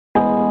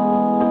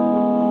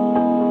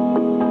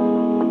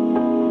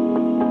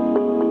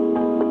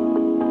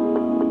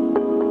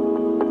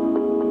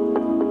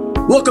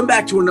Welcome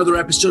back to another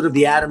episode of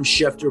the Adam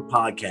Schefter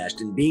podcast.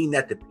 And being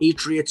that the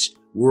Patriots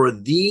were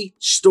the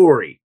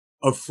story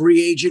of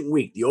free agent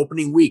week, the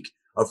opening week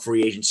of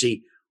free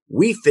agency,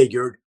 we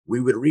figured we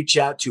would reach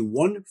out to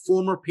one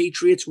former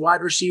Patriots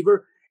wide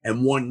receiver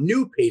and one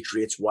new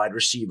Patriots wide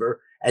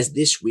receiver as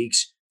this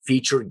week's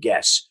featured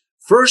guests.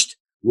 First,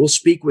 we'll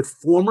speak with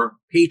former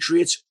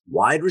Patriots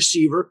wide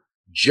receiver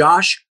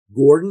Josh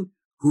Gordon,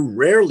 who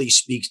rarely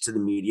speaks to the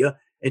media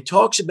and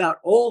talks about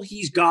all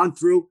he's gone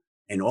through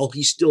and all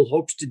he still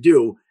hopes to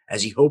do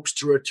as he hopes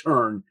to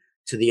return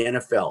to the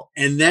NFL.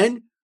 And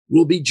then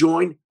we'll be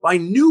joined by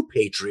new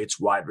Patriots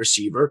wide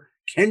receiver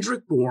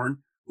Kendrick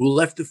Bourne, who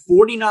left the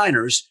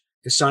 49ers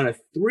to sign a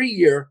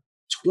 3-year,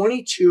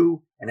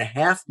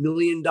 $22.5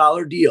 million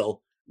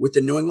deal with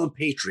the New England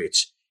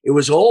Patriots. It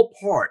was all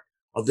part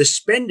of the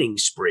spending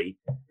spree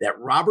that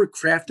Robert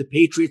Kraft, the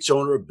Patriots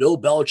owner,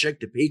 Bill Belichick,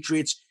 the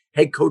Patriots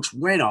head coach,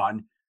 went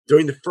on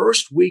during the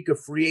first week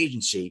of free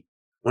agency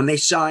when they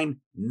signed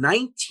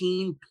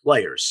 19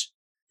 players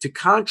to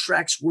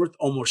contracts worth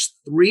almost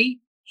 $300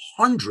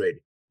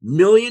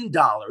 million,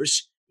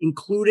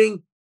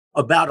 including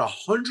about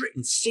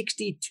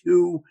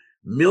 $162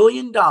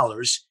 million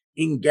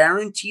in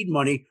guaranteed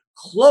money,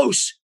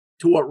 close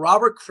to what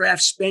Robert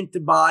Kraft spent to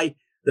buy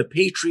the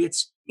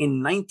Patriots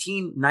in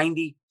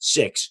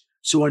 1996.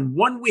 So in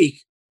 1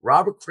 week,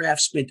 Robert Kraft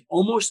spent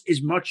almost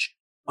as much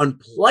on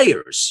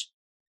players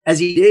as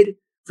he did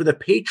for the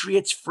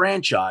Patriots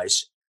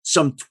franchise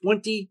some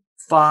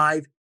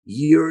 25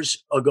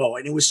 years ago.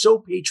 And it was so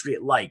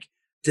Patriot-like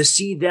to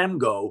see them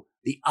go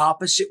the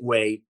opposite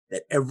way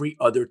that every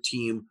other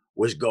team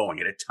was going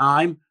at a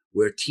time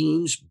where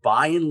teams,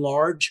 by and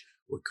large,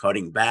 were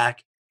cutting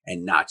back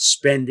and not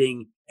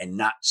spending and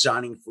not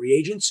signing free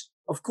agents.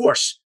 Of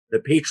course, the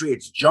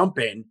Patriots jump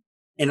in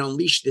and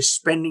unleash this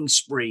spending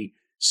spree,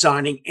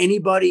 signing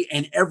anybody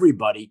and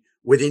everybody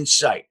within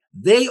sight.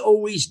 They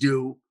always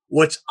do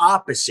what's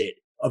opposite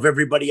of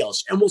everybody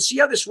else. And we'll see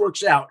how this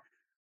works out.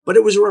 But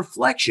it was a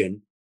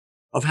reflection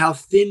of how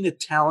thin the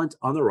talent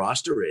on the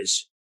roster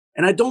is.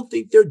 And I don't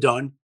think they're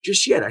done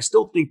just yet. I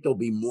still think there'll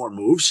be more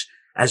moves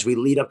as we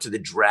lead up to the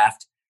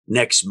draft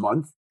next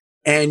month.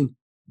 And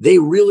they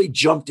really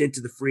jumped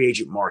into the free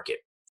agent market.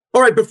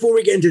 All right, before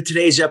we get into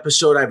today's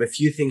episode, I have a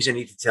few things I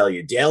need to tell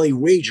you. Daily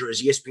Wager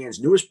is ESPN's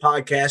newest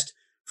podcast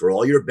for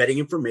all your betting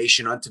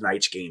information on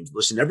tonight's games.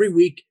 Listen every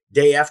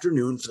weekday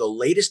afternoon for the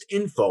latest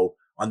info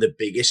on the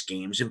biggest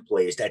games and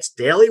plays. That's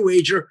Daily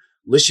Wager.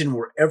 Listen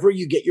wherever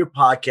you get your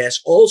podcasts.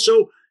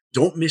 Also,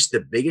 don't miss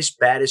the biggest,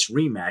 baddest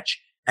rematch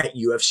at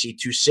UFC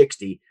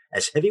 260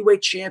 as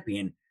heavyweight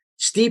champion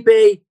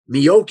Stipe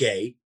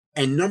Miocic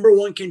and number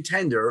one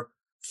contender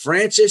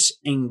Francis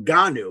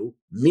Ngannou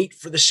meet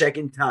for the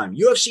second time.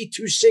 UFC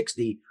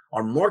 260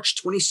 on March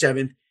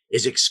 27th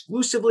is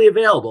exclusively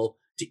available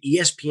to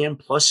ESPN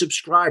Plus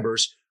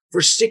subscribers for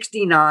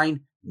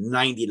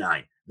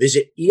 $69.99.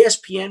 Visit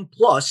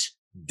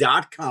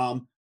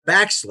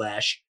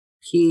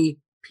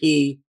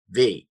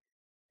ESPNplus.com/PPV.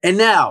 And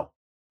now,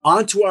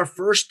 on to our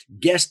first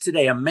guest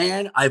today, a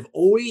man I've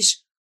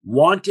always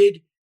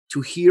wanted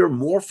to hear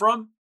more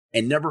from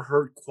and never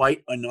heard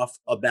quite enough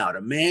about.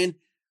 A man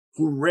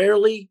who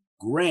rarely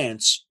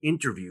grants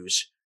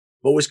interviews,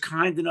 but was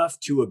kind enough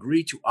to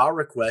agree to our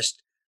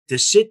request to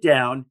sit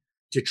down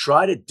to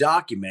try to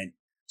document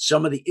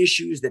some of the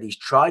issues that he's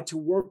tried to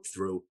work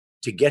through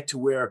to get to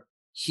where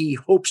he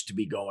hopes to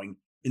be going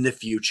in the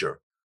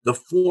future. The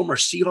former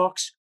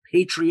Seahawks,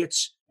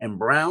 Patriots, and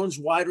Browns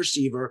wide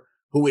receiver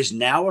who is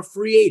now a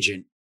free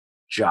agent,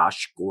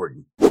 Josh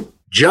Gordon.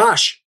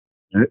 Josh.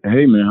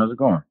 Hey, man, how's it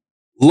going?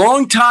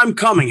 Long time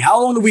coming.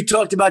 How long have we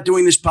talked about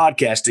doing this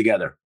podcast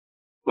together?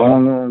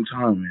 Long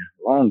time, man.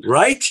 Long time.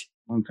 Right?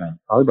 Long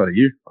time. Probably about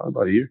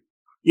a year.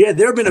 Yeah,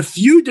 there have been a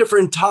few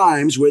different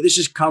times where this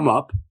has come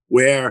up,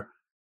 where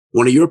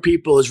one of your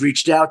people has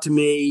reached out to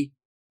me,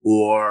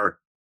 or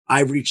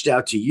I've reached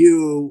out to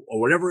you, or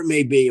whatever it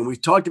may be. And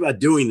we've talked about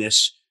doing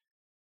this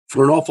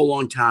for an awful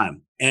long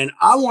time. And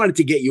I wanted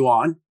to get you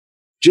on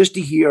just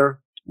to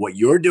hear what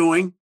you're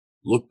doing,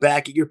 look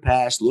back at your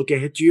past, look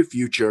ahead to your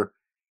future,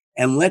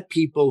 and let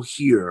people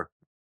hear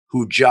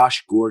who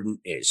Josh Gordon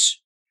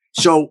is.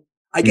 So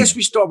I guess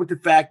we start with the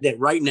fact that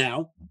right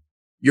now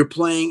you're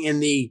playing in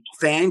the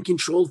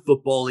fan-controlled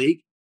football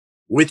league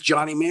with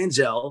Johnny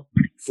Manziel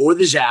for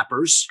the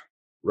Zappers,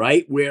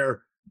 right?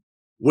 We're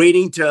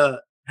waiting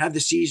to have the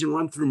season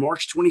run through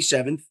March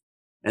 27th.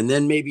 And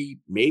then maybe,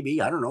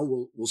 I don't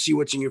know, we'll see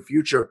what's in your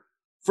future.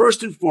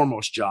 First and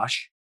foremost,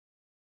 Josh,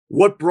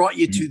 what brought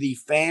you to the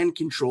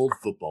fan-controlled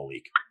football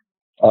league?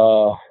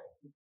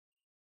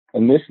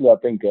 Initially, I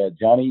think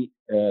Johnny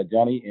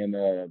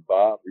and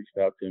Bob reached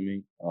out to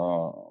me.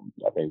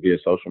 I think via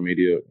social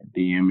media,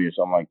 DM me or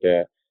something like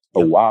that a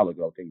while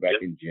ago. I think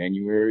back in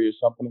January or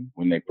something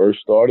when they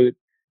first started.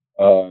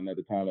 And at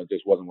the time, that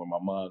just wasn't where my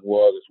mind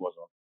was. This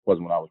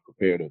wasn't what I was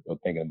prepared or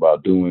thinking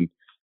about doing.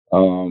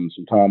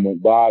 Some time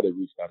went by. They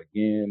reached out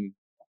again,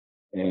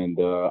 and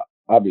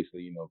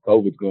obviously,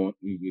 COVID's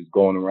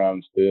going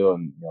around still,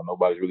 and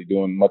nobody's really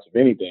doing much of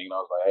anything. And I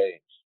was like,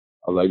 hey,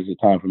 I was like, it's a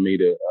time for me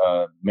to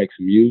make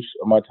some use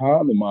of my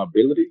time and my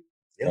ability,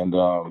 and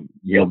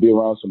be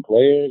around some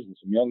players and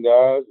some young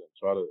guys, and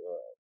try to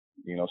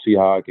see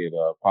how I could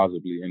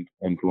positively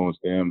influence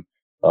them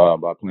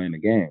by playing the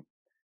game.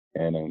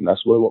 And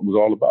that's what it was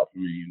all about for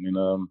me. And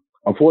then,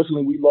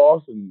 unfortunately, we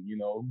lost, and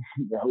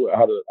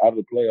out of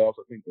the playoffs.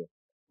 I think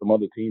some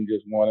other team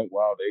just won it,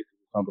 Wild Aces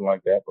or something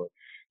like that. But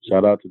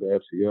shout out to the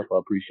FCF. I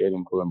appreciate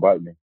them for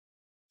inviting me.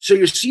 So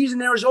your season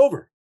there is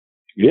over.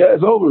 Yeah,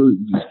 it's over.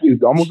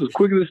 It's almost as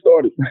quick as it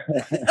started.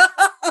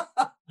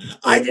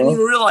 I didn't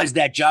even realize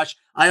that, Josh.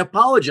 I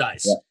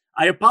apologize. Yeah.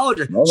 I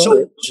apologize. No.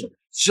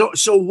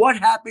 So what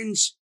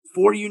happens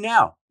for you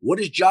now? What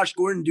does Josh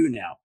Gordon do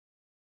now?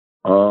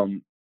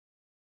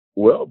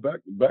 Well,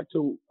 back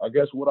to, I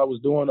guess, what I was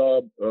doing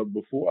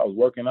before. I was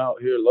working out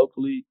here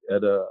locally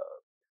at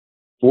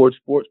Ford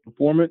Sports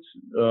Performance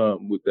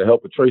with the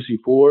help of Tracy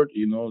Ford.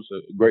 It's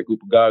a great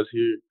group of guys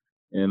here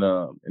in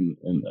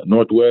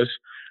Northwest.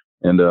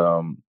 And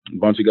a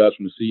bunch of guys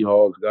from the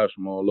Seahawks, guys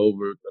from all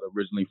over that are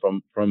originally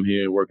from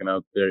here, working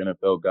out there,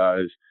 NFL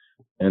guys.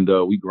 And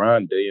we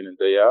grind day in and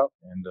day out,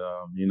 and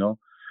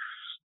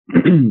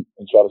and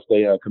try to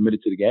stay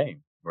committed to the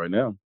game right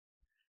now.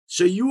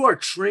 So you are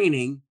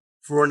training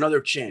for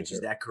another chance, is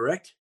that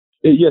correct?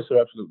 Yes,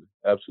 sir.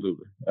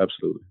 Absolutely.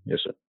 Yes,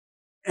 sir.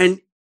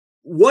 And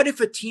what if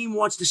a team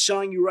wants to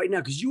sign you right now?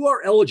 Because you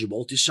are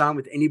eligible to sign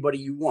with anybody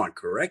you want,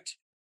 correct?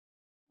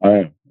 I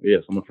am.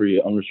 Yes, I'm a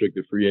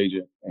unrestricted free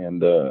agent,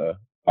 and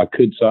I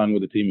could sign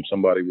with a team if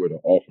somebody were to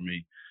offer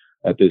me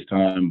at this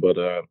time. But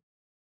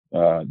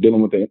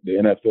dealing with the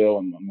NFL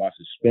and my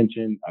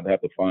suspension, I'd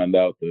have to find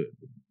out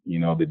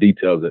the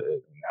details of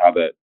how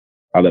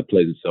that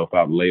plays itself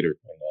out later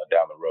and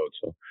down the road.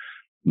 So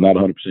I'm not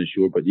 100%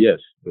 sure, but yes,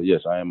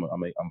 I am.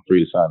 I'm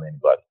free to sign to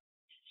anybody.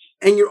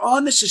 And you're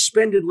on the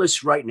suspended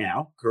list right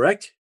now,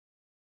 correct?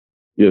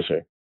 Yes,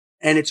 sir.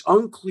 And it's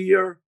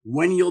unclear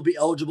when you'll be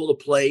eligible to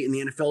play in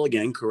the NFL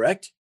again,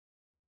 correct?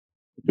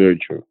 Very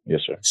true.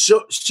 Yes, sir.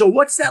 So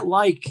what's that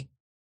like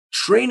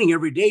training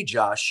every day,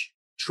 Josh,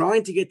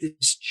 trying to get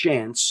this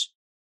chance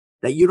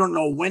that you don't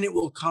know when it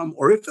will come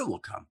or if it will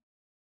come?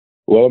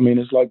 Well, I mean,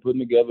 it's like putting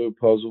together a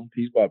puzzle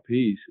piece by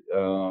piece,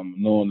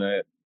 knowing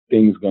that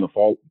things going to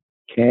fall,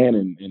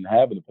 and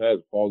have in the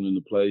past fallen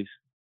into place.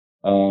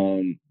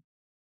 And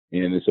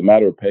it's a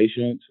matter of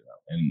patience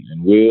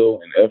and will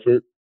and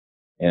effort.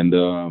 And,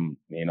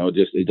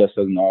 it just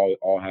doesn't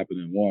all happen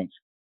at once.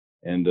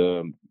 And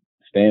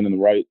staying in the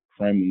right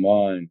frame of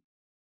mind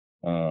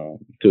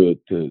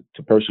to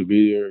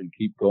persevere and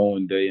keep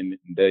going day in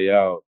and day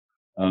out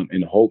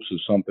in hopes of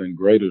something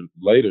greater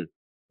later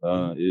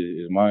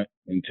is my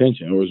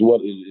intention, or is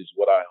what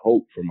I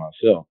hope for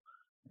myself.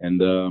 And,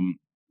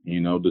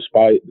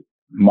 despite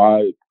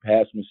my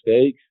past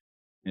mistakes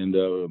and,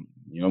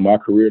 my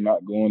career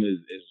not going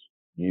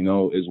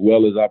as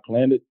well as I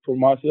planned it for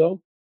myself,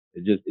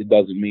 it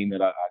doesn't mean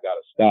that I got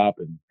to stop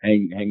and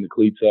hang the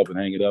cleats up and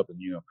hang it up and,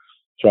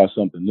 try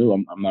something new.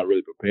 I'm not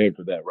really prepared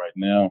for that right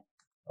now.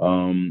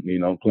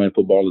 Playing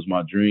football is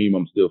my dream.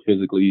 I'm still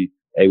physically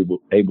able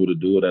to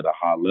do it at a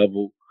high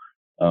level.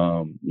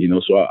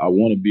 So I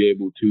want to be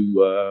able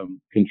to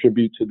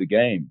contribute to the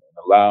game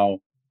and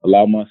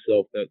allow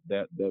myself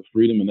that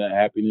freedom and that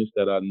happiness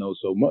that I know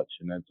so much,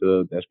 and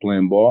that's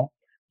playing ball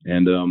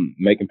and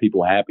making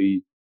people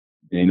happy,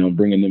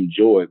 bringing them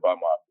joy by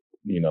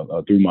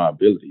my through my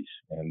abilities,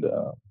 and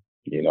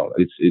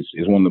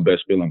it's one of the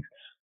best feelings.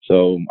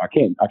 So I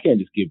can't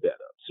just give that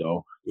up.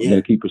 So I'm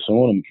gonna keep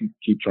pursuing. I'm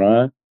keep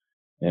trying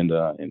and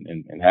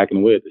hacking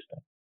away at this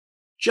thing.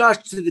 Josh,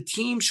 to the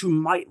teams who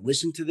might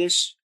listen to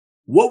this,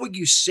 what would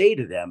you say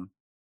to them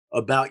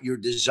about your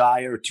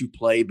desire to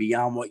play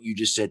beyond what you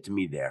just said to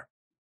me there?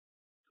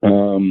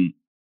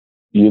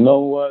 You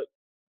know what?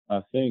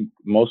 I think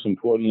most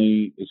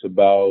importantly, it's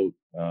about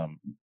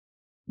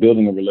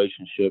building a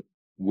relationship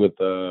with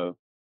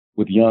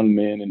young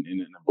men and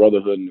a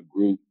brotherhood in the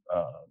group,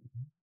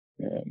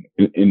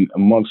 in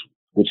amongst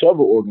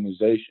whichever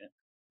organization.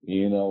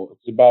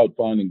 It's about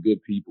finding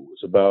good people.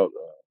 It's about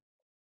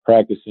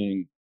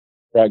practicing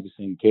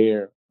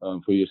care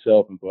for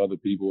yourself and for other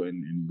people,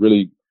 and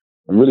really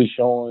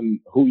showing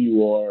who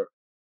you are,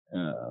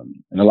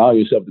 and allow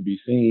yourself to be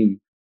seen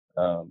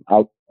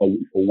out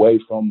away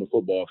from the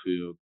football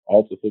field,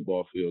 off the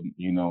football field,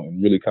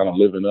 and really kind of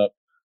living up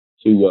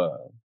to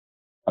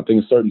I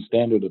think a certain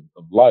standard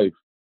of life,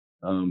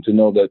 to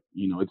know that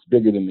it's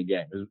bigger than the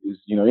game.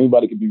 It's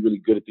anybody can be really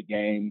good at the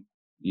game,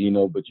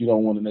 but you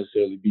don't want to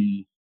necessarily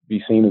be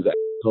seen as an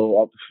asshole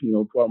off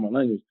the, pardon my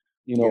language,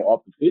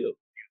 off the field.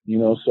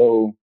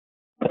 So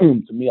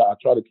to me, I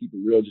try to keep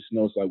it real. Just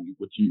it's like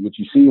what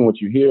you see and what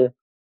you hear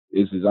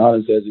is as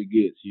honest as it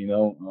gets.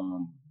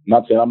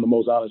 Not saying I'm the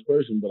most honest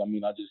person, but I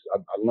mean, I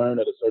learned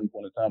at a certain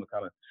point in time to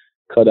kind of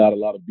cut out a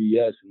lot of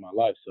BS in my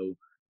life. So,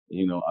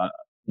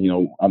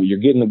 you're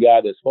getting a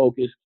guy that's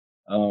focused.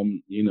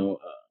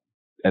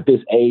 At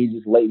this age,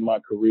 it's late in my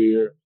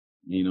career.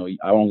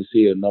 I only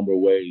see it a number of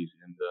ways,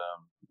 and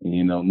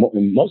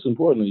most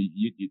importantly,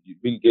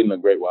 you've been getting a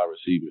great wide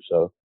receiver.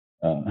 So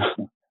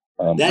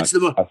That's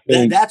I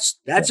think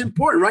that's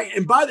important, right?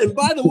 And by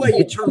the way,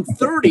 you turn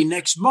 30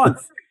 next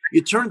month.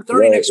 You turn 30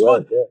 right, next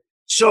month. right.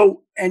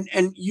 So,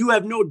 and you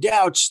have no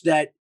doubts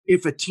that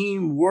if a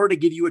team were to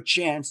give you a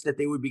chance, that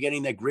they would be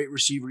getting that great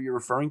receiver you're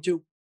referring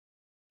to.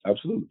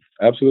 Absolutely.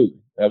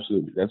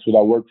 That's what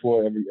I work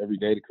for every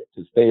day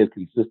to stay as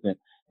consistent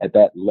at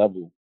that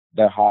level,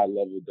 that high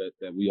level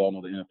that we all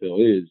know the NFL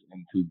is,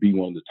 and to be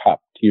one of the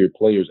top tier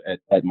players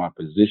at my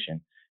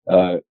position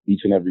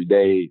each and every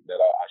day that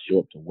I show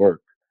up to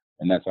work.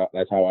 And that's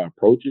how I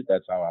approach it.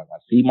 That's how I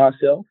see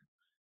myself.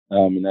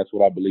 And that's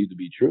what I believe to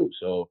be true.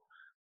 So,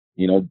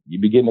 you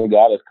be getting a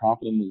guy that's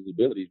confident in his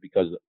abilities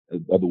because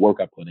of the work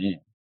I put in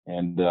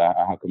and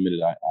how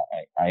committed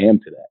I am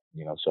to that,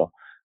 So,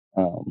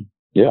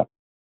 yeah.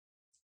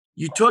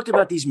 You talked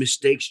about these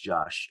mistakes,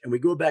 Josh, and we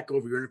go back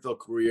over your NFL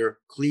career: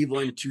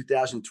 Cleveland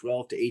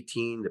 2012 to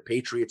 18, the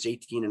Patriots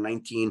 18 and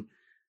 19,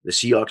 the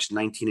Seahawks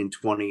 19 and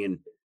 20, and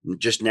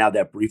just now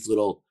that brief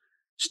little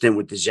stint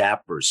with the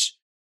Zappers.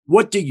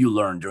 What did you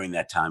learn during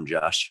that time,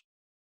 Josh?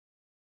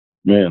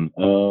 Man,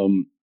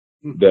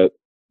 that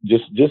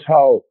just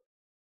how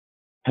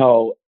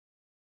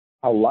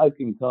life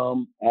can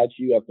come at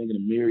you, I think, in a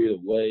myriad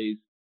of ways,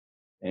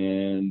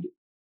 and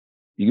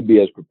you can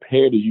be as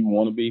prepared as you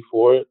want to be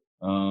for it,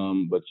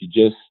 but you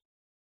just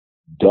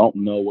don't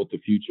know what the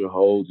future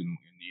holds, and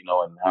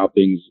how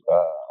things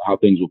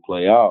will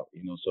play out.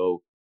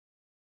 So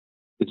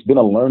it's been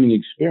a learning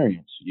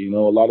experience. A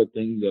lot of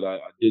things that I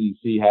didn't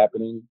see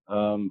happening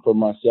for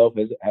myself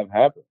have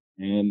happened,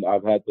 and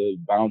I've had to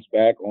bounce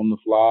back on the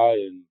fly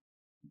and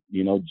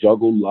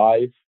juggle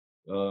life.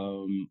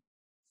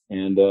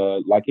 And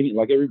like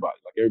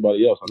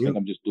everybody else, I think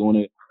I'm just doing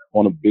it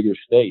on a bigger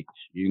stage,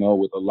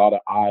 with a lot of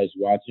eyes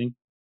watching,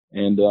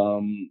 and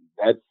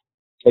that's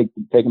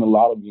taking a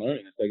lot of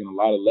learning. It's taking a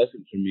lot of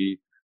lessons for me,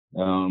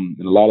 and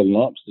a lot of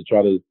lumps to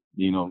try to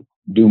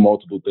do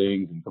multiple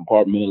things and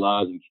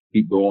compartmentalize and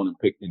keep going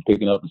and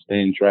picking up and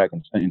staying track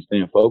and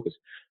staying focused,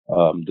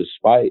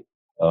 despite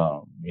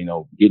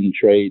getting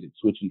traded,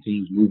 switching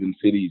teams, moving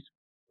cities,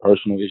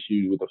 personal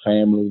issues with the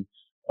family,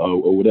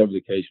 or whatever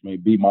the case may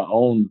be, my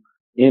own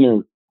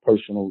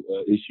interpersonal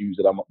issues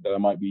that I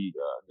might be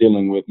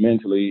dealing with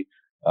mentally,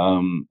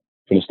 from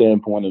the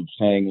standpoint of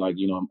saying, like,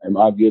 am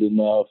I good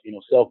enough?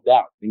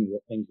 Self-doubt, things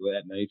of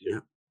that nature. Yeah.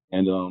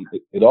 And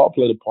it all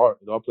played a part.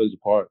 It all plays a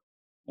part.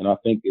 And I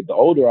think the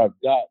older I've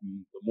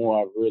gotten, the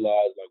more I've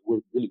realized, like,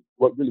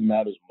 what really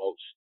matters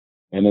most.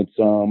 And it's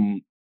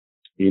and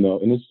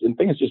I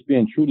think it's just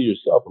being true to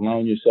yourself,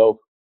 allowing yourself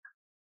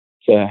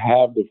to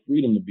have the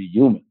freedom to be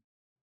human.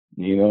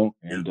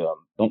 And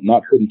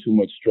not putting too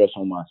much stress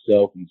on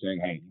myself and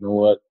saying, hey, you know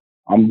what?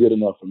 I'm good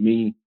enough for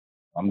me.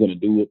 I'm going to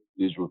do what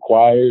is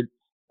required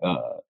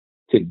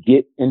to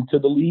get into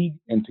the league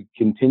and to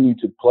continue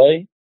to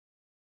play.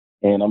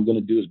 And I'm going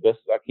to do as best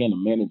as I can to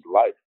manage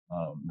life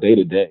day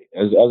to day,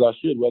 as I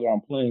should, whether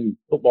I'm playing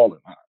football or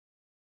not.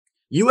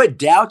 You had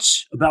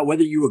doubts about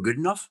whether you were good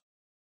enough?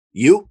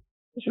 You?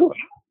 Sure.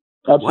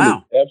 Absolutely.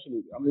 Wow.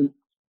 Absolutely. I mean,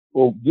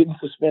 well, getting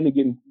suspended,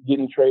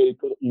 getting traded,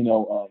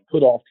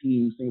 put off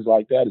teams, things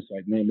like that. It's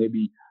like, man,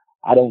 maybe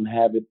I don't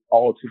have it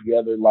all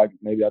together like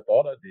maybe I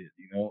thought I did,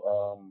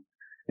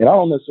 And I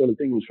don't necessarily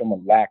think it was from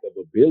a lack of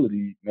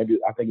ability. Maybe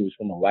I think it was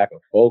from a lack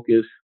of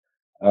focus,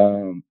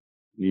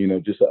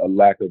 just a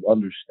lack of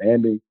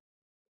understanding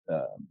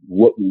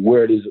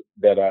where it is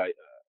that I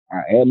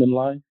am in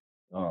life.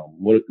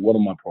 What are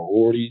my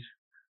priorities?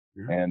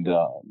 Yeah. And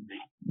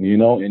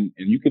and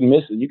you can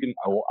miss, and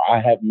I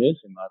have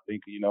missed, and I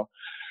think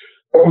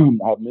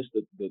I've missed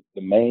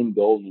the main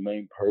goal and the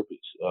main purpose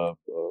of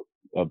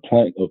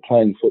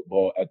playing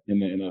football in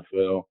the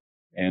NFL,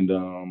 and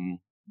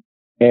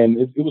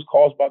it was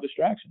caused by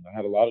distractions. I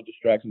had a lot of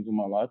distractions in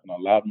my life, and I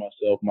allowed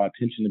my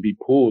attention to be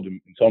pulled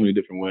in so many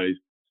different ways,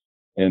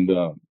 and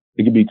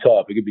it could be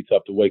tough. It could be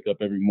tough to wake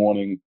up every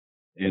morning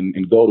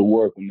and go to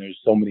work when there's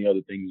so many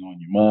other things on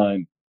your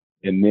mind,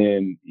 and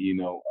then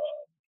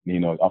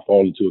I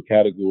fall into a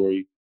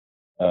category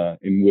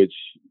in which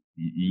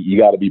you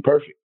got to be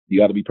perfect. You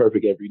got to be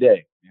perfect every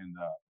day. And,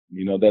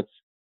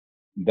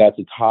 that's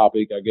a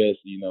topic, I guess,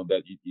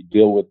 that you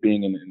deal with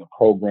being in the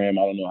program.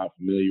 I don't know how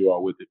familiar you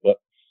are with it, but,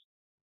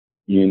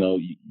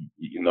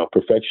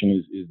 perfection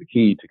is the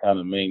key to kind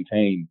of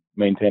maintaining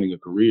a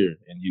career.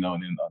 And,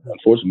 and then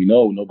unfortunately,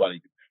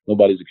 nobody's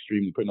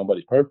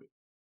nobody's perfect.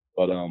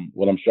 But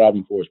what I'm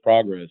striving for is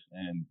progress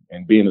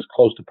and being as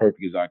close to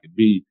perfect as I could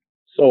be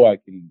so I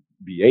can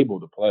be able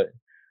to play.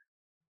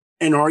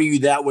 And are you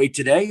that way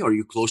today? Are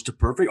you close to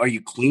perfect? Are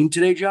you clean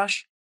today,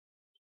 Josh?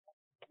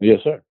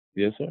 Yes, sir.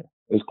 Yes, sir.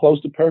 As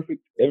close to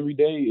perfect every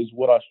day is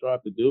what I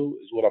strive to do,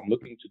 is what I'm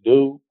looking to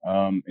do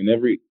in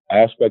every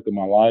aspect of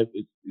my life.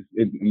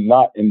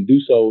 And do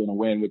so in a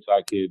way in which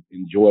I could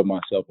enjoy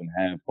myself and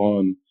have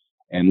fun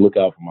and look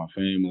out for my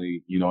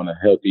family, in a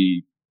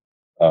healthy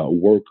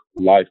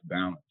work-life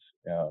balance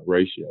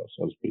ratio,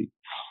 so to speak.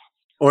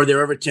 Are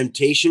there ever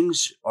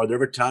temptations? Are there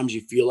ever times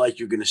you feel like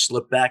you're going to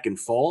slip back and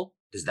fall?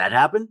 Does that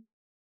happen?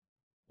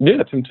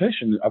 Yeah,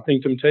 temptation. I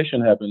think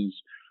temptation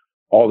happens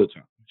all the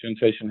time.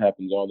 Temptation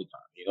happens all the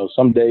time.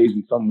 Some days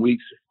and some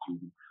weeks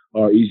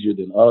are easier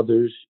than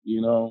others,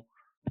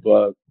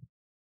 but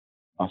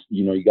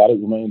you got to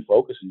remain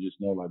focused and just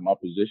know, like, my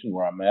position,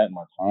 where I'm at,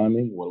 my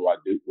timing, what do I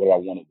do, what do I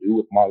want to do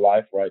with my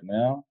life right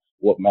now,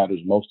 what matters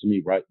most to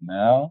me right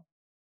now.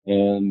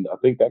 And I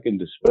think that can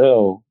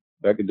dispel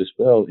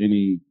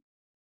any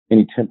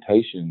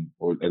temptation,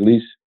 or at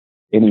least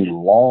any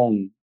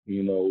long,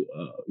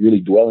 really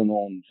dwelling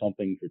on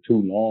something for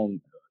too long,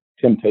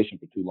 temptation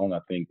for too long. I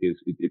think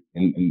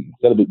and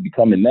instead of it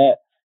becoming that,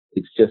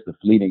 it's just a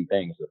fleeting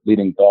thing. It's a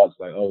fleeting thoughts,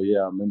 like, oh yeah,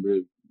 I remember,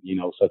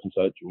 such and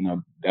such,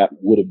 that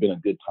would have been a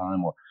good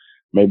time, or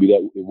maybe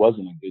that it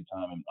wasn't a good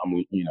time. And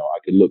I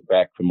could look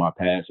back from my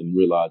past and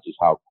realize just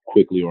how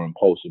quickly or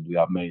impulsively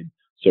I've made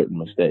certain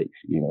mistakes,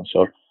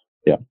 so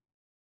yeah.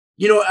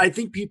 I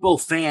think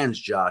fans,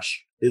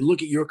 Josh, they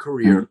look at your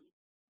career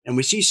and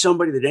we see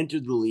somebody that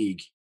entered the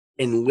league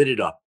and lit it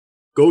up,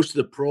 goes to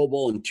the Pro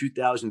Bowl in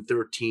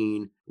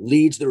 2013,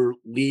 leads the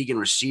league in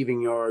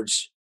receiving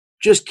yards,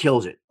 just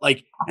kills it.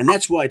 And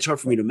that's why it's hard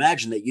for me to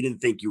imagine that you didn't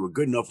think you were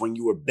good enough when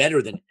you were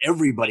better than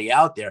everybody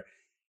out there.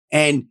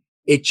 And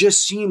it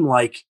just seemed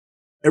like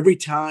every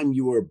time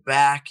you were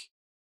back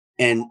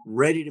and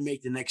ready to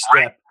make the next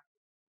step,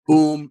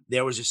 boom,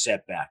 there was a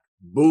setback.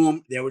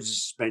 Boom, there was a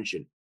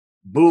suspension.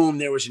 Boom,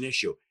 there was an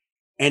issue.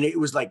 And it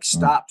was like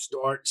stop,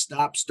 start,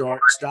 stop,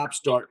 start, stop,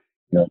 start.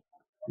 Yeah.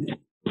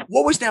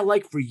 What was that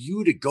like for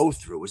you to go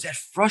through? Was that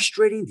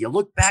frustrating? Do you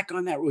look back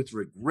on that with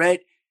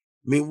regret?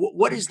 I mean,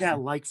 what is that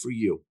like for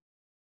you?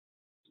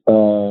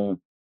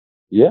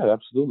 Yeah,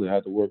 absolutely. I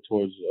had to work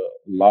towards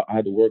a lot. I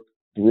had to work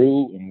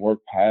through and work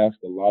past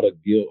a lot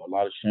of guilt, a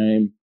lot of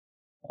shame,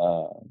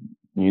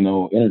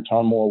 inner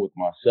turmoil with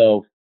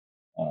myself.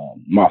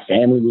 My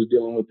family was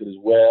dealing with it as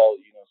well,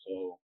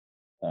 so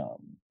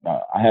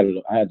I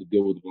had to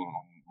deal with it on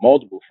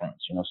multiple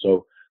fronts,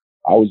 so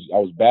I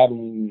was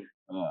battling,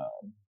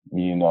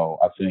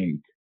 I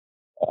think,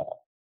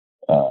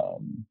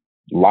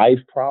 life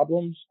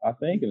problems, I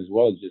think, as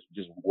well as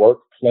just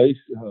workplace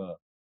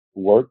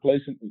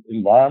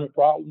environment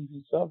problems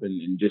and stuff,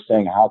 and just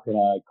saying, how can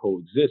I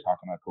coexist?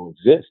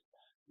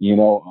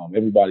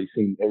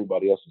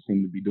 Everybody else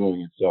seemed to be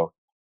doing it so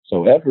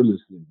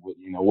effortlessly.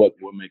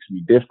 What makes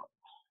me different?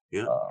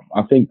 Yeah.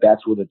 I think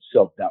that's where the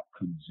self-doubt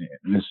comes in,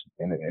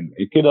 and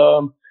it could,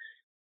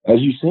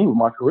 as you've seen with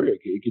my career,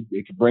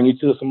 it could bring you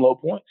to some low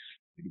points.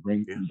 It could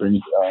bring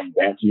you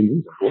down to your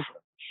knees,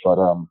 unfortunately. But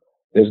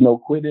there's no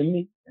quit in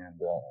me,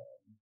 and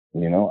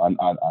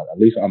at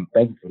least I'm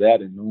thankful for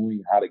that. And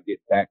knowing how to get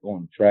back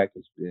on track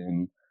has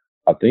been,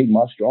 I think,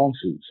 my strong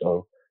suit.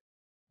 So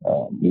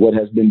what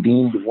has been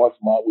deemed once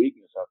my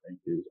weakness, I think,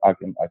 is I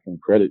can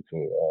credit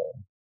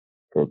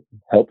for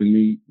helping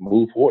me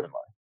move forward in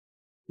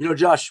life.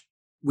 Josh,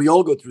 we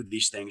all go through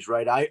these things,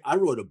 right? I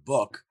wrote a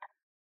book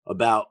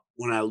about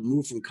when I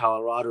moved from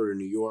Colorado to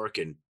New York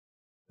and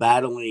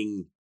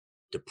battling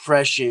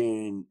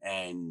depression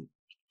and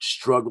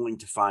struggling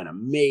to find a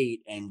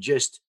mate and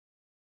just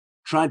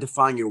trying to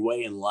find your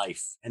way in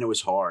life. And it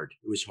was hard.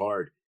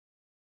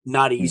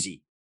 Not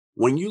easy.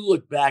 When you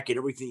look back at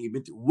everything you've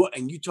been through,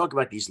 and you talk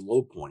about these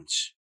low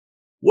points,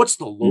 what's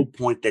the low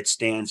point that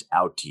stands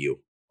out to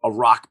you? A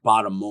rock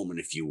bottom moment,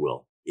 if you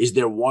will. Is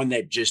there one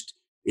that just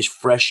is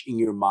fresh in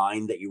your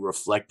mind that you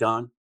reflect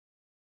on?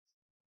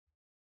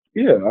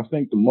 Yeah, I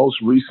think the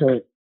most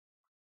recently,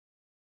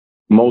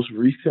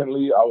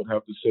 I would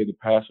have to say the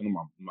passing of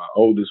my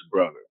oldest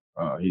brother.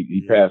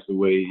 He passed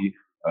away.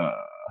 I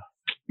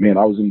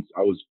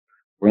was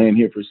ran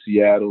here for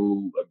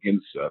Seattle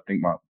against, I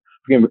think,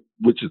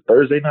 which is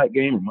Thursday night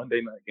game or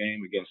Monday night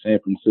game against San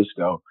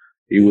Francisco.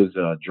 He was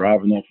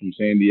driving up from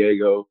San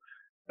Diego,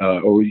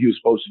 or he was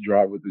supposed to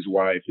drive with his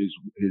wife.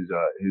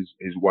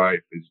 His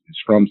wife is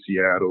from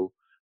Seattle.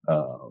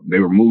 They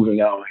were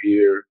moving out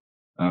here,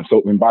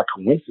 and by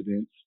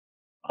coincidence,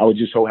 I was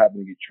just so happen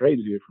to get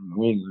traded here from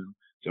New England.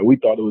 So we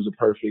thought it was a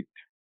perfect,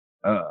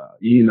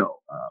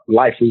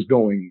 life was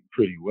going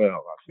pretty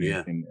well, I think.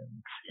 Yeah. And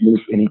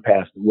he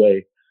passed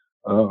away.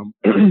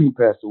 He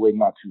passed away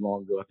not too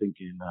long ago, I think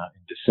in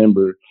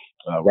December,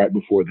 right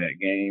before that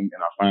game.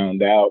 And I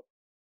found out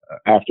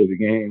after the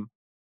game.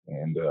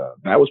 And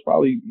that was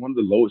probably one of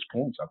the lowest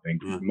points, I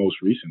think,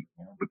 most recent.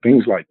 But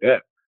things like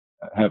that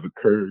have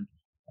occurred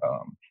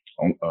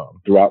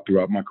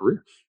throughout my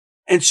career.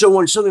 And so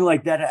when something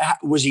like that,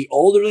 was he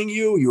older than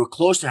you? You were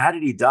close to, how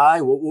did he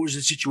die? What was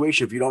the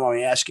situation, if you don't mind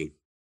me asking?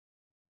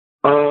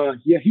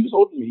 Yeah, he was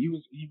older than me. He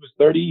was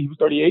 30, he was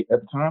 38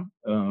 at the time.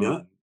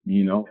 And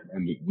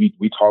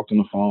we talked on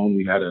the phone.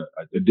 We had a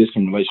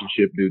distant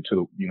relationship due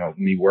to,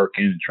 me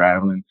working and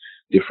traveling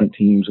different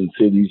teams and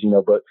cities,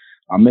 but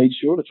I made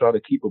sure to try to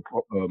keep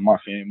my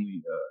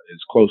family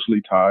as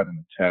closely tied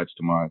and attached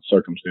to my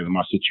circumstance,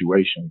 my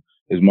situation,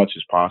 as much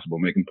as possible,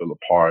 make them feel a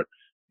part.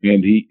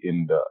 And he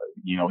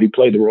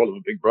played the role of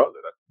a big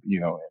brother,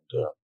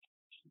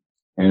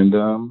 and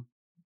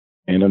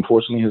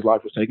unfortunately his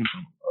life was taken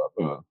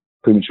from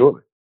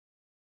prematurely.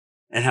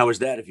 And how was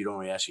that, if you don't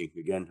mind me asking?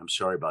 Again, I'm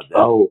sorry about that.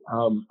 Oh,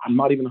 I'm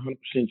not even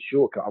 100%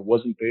 sure 'cause I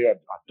wasn't there.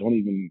 I don't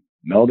even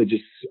know. They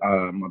just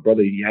my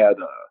brother he had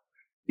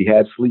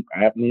sleep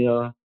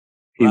apnea.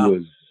 He Wow.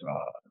 was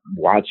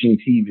watching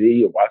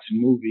TV or watching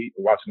a movie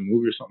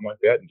or something like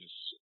that, and just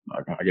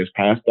I guess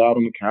passed out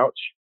on the couch.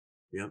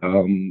 Yeah.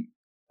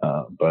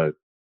 But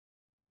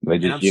they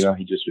And just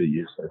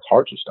his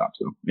heart just stopped.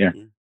 So yeah.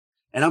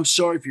 And I'm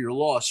sorry for your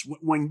loss.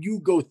 When you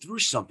go through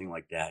something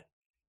like that,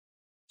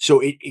 so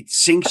it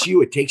sinks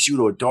you, it takes you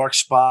to a dark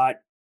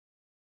spot,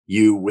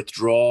 you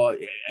withdraw.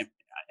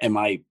 Am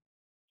I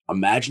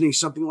imagining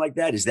something like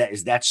that? Is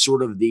that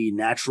sort of the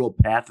natural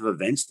path of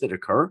events that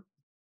occur?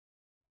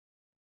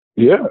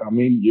 Yeah, I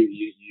mean,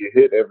 you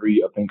hit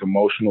every, I think,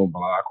 emotional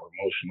block or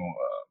emotional,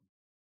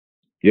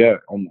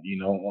 on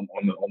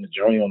the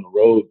journey on the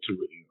road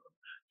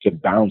to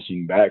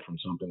bouncing back from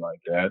something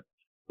like that.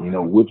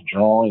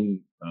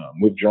 Withdrawing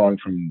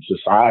from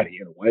society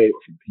in a way,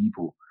 or from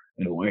people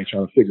in a way,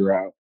 trying to figure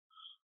out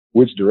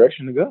which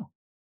direction to go.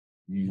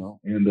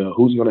 And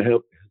who's gonna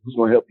help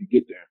you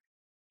get there.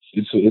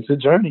 It's a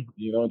journey,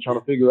 and trying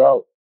to figure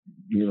out,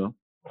 you know,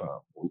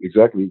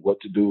 exactly what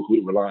to do, who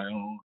to rely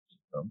on,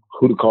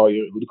 who to call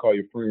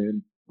your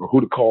friend, or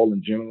who to call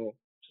in general,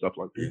 stuff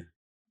like that. Yeah.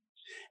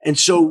 And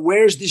so,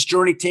 where's this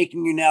journey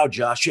taking you now,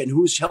 Josh? And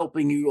who's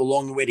helping you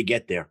along the way to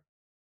get there?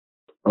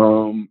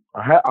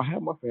 I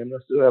have my family. I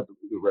still have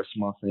the rest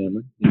of my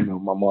family.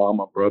 My mom,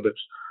 my brothers,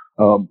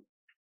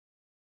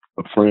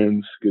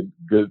 friends,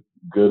 good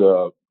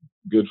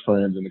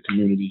friends in the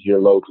community here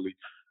locally,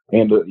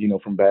 and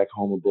from back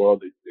home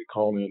abroad. They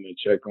call in, they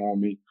check on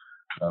me.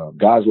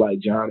 Guys like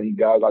Johnny,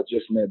 guys I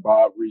just met,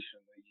 Bob recently.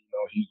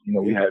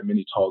 We had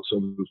many talks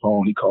over the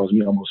phone. He calls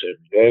me almost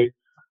every day,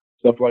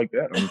 stuff like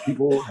that. I mean,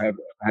 people have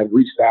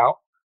reached out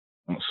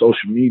on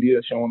social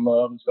media, showing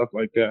love and stuff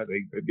like that.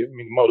 They're giving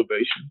me the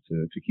motivation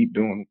to keep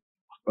doing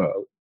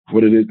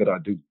what it is that I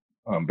do,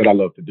 that I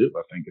love to do.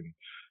 I think, and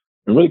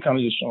really kind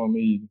of just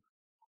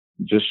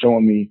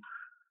showing me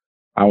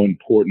how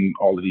important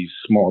all of these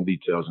small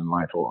details in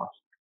life are.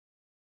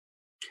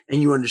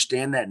 And you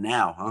understand that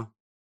now, huh?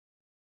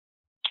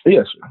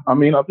 Yes, sir. I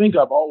mean, I think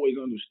I've always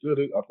understood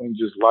it. I think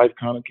just life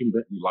can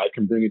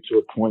bring it to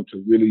a point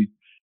to really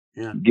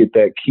get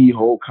that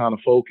keyhole kind of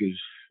focus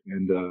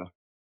and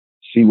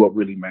see what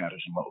really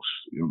matters most.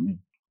 You know what I mean?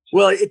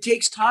 Well, it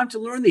takes time to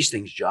learn these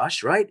things,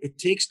 Josh, right? It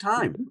takes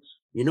time,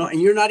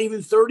 and you're not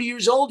even 30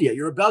 years old yet.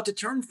 You're about to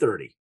turn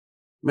 30. I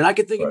mean, I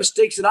can think of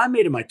mistakes that I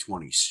made in my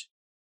 20s.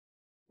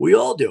 We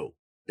all do.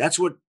 That's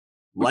what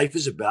life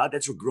is about.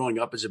 That's what growing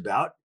up is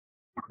about.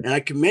 And I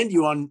commend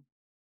you on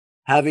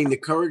having the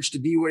courage to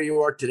be where you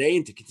are today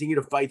and to continue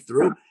to fight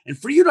through. And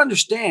for you to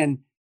understand,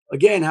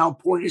 again, how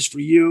important it is for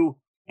you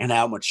and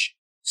how much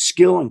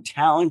skill and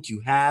talent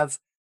you have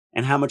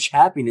and how much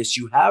happiness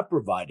you have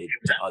provided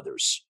to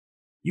others.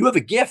 You have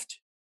a gift.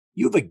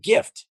 You have a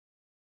gift.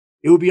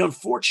 It would be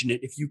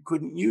unfortunate if you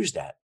couldn't use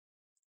that.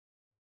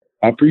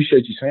 I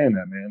appreciate you saying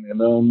that, man.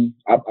 And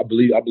I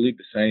believe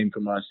the same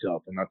for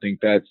myself. And I think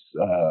that's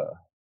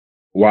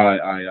why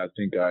I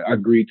think I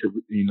agreed to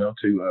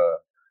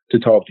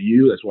talk to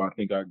you. That's why I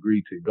think I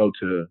agreed to go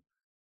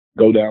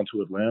down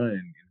to Atlanta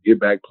and get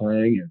back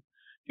playing and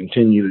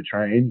continue to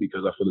train,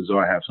 because I feel as though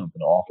I have something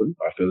to offer.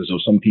 I feel as though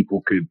some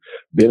people could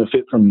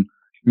benefit from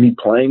me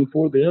playing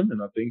for them,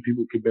 and I think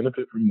people could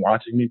benefit from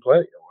watching me play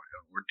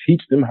or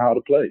teach them how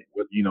to play.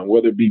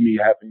 Whether it be me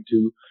having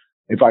to,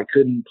 if I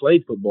couldn't play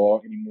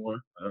football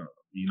anymore,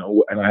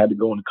 and I had to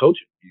go into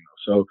coaching,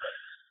 so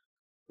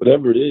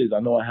whatever it is, I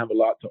know I have a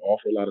lot to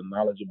offer, a lot of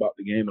knowledge about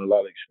the game and a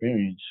lot of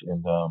experience,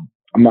 and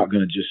I'm not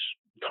going to just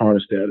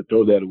tarnish that or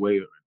throw that away,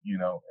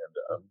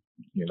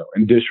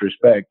 and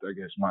disrespect, I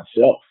guess,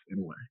 myself in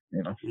a way,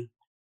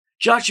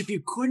 Josh, if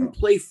you couldn't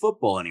play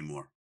football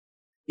anymore,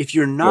 if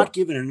you're not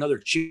given another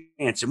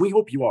chance, and we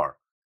hope you are,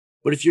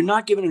 but if you're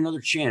not given another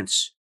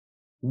chance,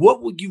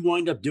 what would you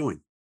wind up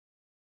doing?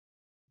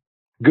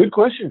 Good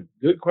question.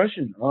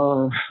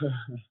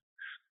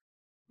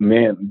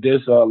 Man,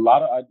 there's a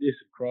lot of ideas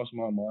that cross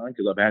my mind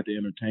because I've had to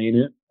entertain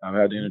it. I've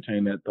had to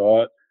entertain that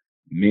thought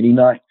many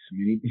nights,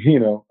 and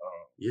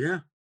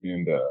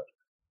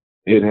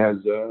it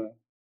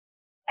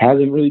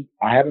hasn't really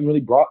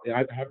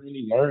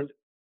learned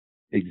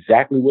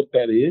exactly what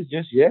that is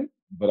just yet.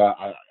 But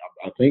I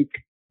think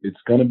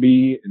it's going to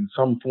be in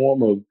some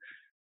form of,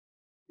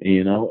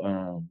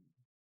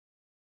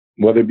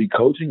 whether it be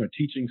coaching or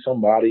teaching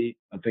somebody,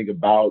 I think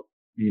about,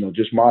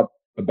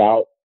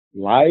 about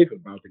life,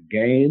 about the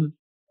game,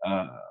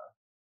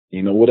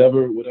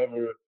 whatever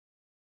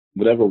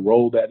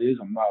role that is.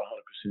 I'm not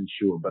 100%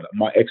 sure, but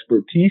my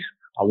expertise,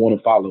 I want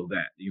to follow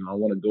that. I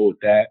want to go with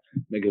that,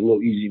 make it a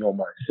little easier on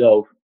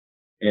myself,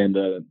 and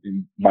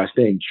by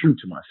staying true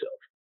to myself.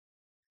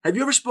 Have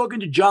you ever spoken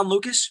to John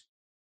Lucas?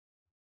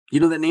 You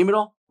know that name at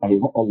all? A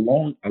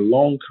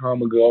long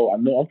time ago. I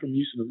know I'm from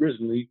Houston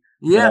originally.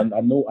 Yeah.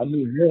 I knew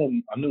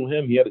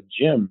him. He had a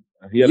gym.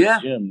 A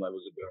gym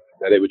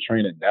that they would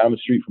train at down the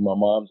street from my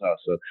mom's house.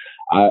 So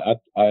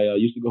I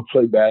used to go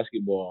play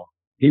basketball,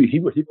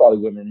 he probably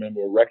wouldn't remember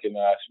or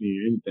recognize me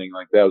or anything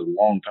like that. It was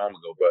a long time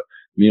ago. But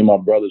me and my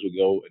brothers would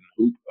go and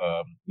hoop.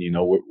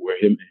 Where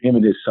him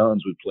and his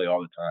sons would play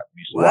all the time. We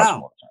used to watch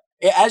him all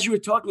the time. As you were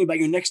talking about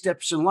your next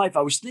steps in life,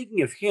 I was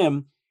thinking of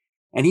him,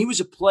 and he was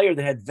a player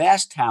that had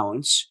vast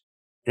talents,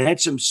 that had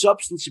some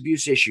substance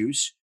abuse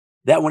issues,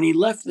 that when he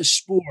left the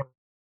sport,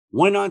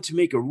 went on to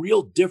make a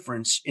real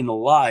difference in the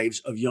lives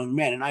of young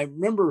men. And I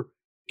remember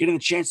getting a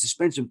chance to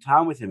spend some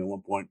time with him at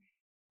one point.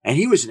 And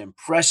he was an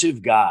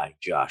impressive guy,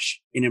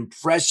 Josh, an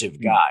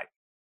impressive guy,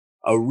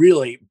 a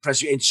really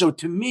impressive. And so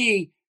to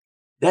me,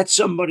 that's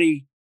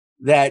somebody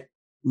that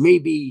may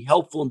be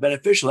helpful and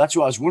beneficial. That's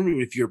why I was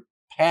wondering if your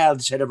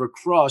paths had ever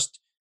crossed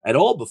at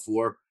all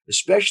before,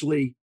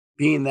 especially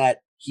being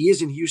that he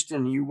is in Houston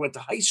and you went to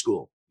high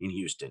school in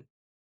Houston.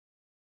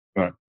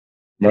 Right.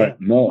 Yeah.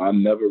 No, I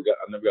never got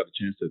the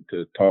chance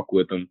to talk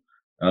with him.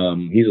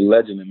 He's a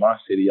legend in my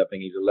city. I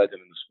think he's a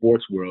legend in the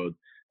sports world.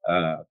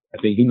 I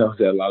think he knows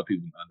that a lot of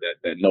people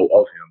that know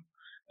of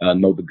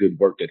him know the good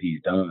work that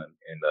he's done,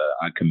 and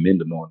I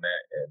commend him on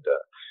that. And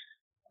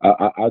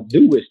I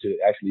do wish to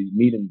actually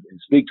meet him and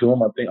speak to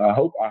him. I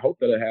hope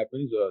that it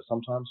happens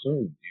sometime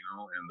soon.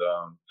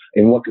 And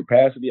in what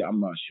capacity, I'm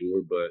not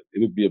sure, but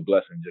it would be a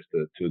blessing just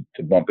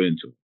to bump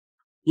into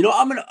him.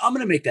 I'm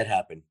gonna make that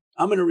happen.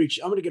 I'm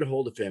gonna get a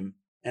hold of him,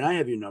 and I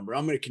have your number.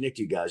 I'm gonna connect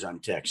you guys on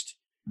text,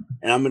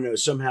 and I'm gonna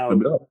somehow.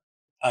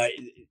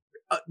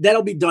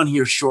 That'll be done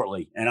here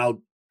shortly, and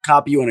I'll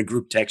copy you on a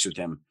group text with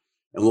him,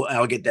 and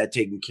I'll get that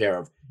taken care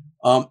of.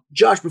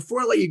 Josh, before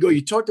I let you go,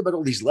 you talked about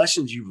all these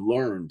lessons you've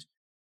learned,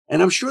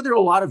 and I'm sure there are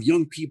a lot of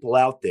young people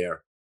out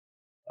there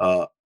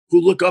who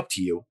look up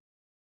to you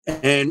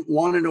and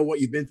want to know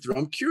what you've been through.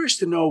 I'm curious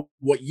to know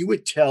what you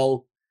would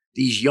tell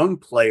these young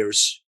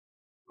players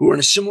who are in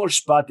a similar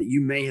spot that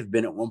you may have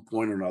been at one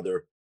point or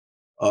another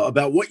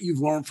about what you've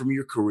learned from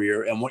your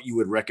career and what you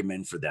would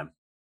recommend for them.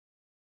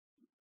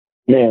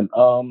 Man,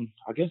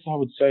 I guess I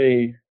would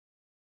say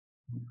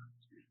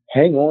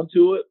hang on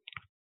to it,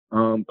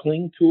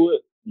 cling to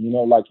it,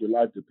 like your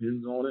life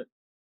depends on it.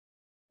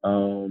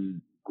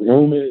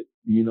 Groom it,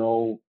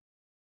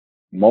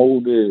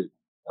 mold it,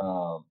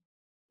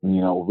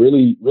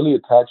 really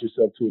attach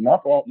yourself to it.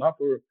 Not for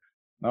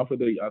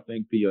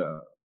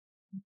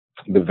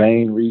the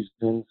vain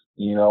reasons,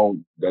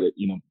 that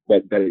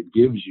it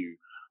gives you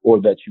or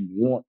that you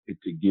want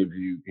it to give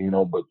you,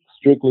 but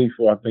strictly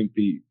for, I think,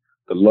 the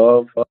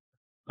love.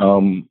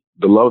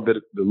 The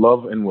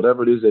love in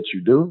whatever it is that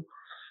you do,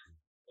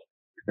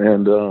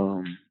 and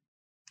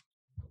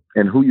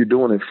who you're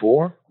doing it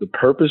for, the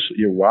purpose,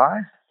 your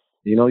why.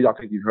 I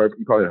think you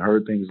probably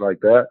heard things like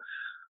that,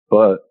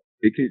 but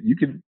you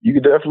could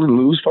definitely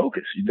lose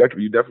focus. You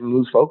definitely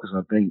lose focus.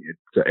 And I think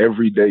it's an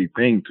everyday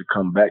thing to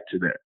come back to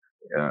that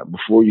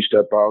before you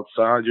step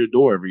outside your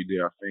door every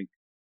day. I think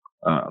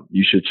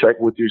you should check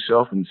with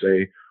yourself and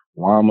say,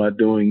 why am I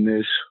doing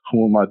this?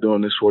 Who am I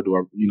doing this for?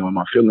 Am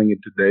I feeling it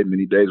today?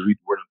 Many days we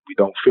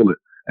don't feel it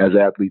as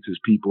athletes, as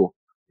people,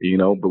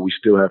 but we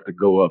still have to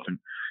go up and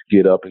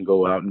get up and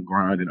go out and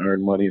grind and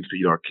earn money and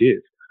feed our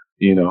kids,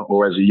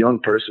 or as a young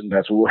person,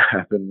 that's what will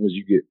happen as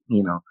you get,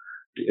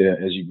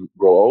 as you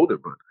grow older.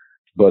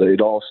 But it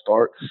all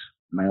starts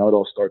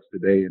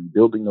today, and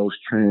building those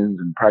trends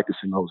and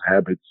practicing those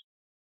habits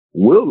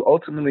will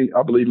ultimately,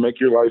 I believe, make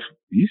your life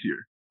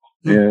easier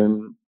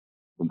and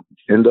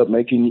end up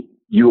making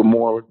you a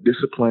more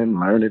disciplined,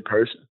 learned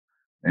person.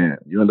 And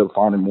you end up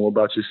finding more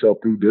about yourself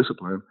through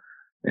discipline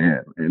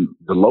and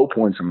the low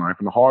points in life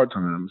and the hard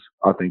times,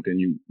 I think, then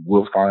you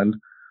will find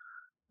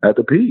at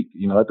the peak.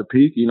 You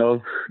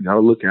gotta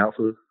look out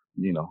for,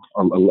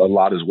 a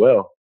lot as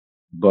well.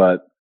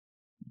 But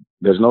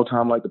there's no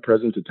time like the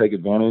present to take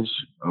advantage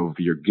of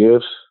your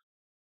gifts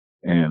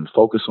and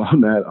focus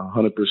on that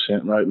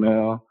 100% right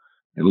now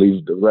and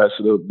leave the rest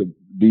of the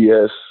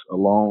BS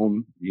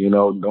alone.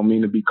 Don't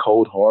mean to be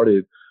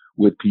cold-hearted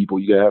with people.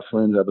 You gotta have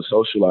friends, have a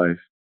social life,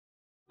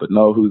 but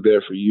know who's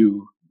there for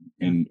you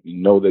and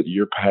know that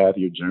your path,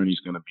 your journey is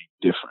going to be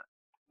different.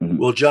 Mm-hmm.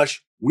 Well,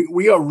 Josh,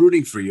 we are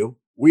rooting for you.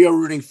 We are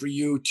rooting for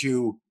you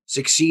to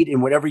succeed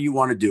in whatever you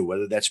want to do,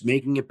 whether that's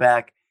making it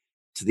back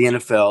to the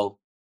NFL,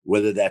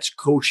 whether that's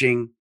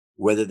coaching,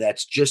 whether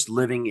that's just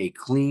living a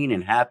clean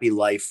and happy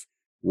life,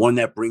 one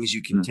that brings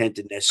you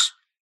contentedness.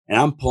 And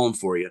I'm pulling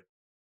for you.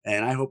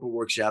 And I hope it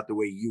works out the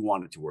way you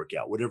want it to work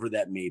out, whatever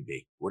that may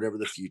be, whatever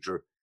the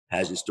future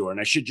has in store. And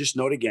I should just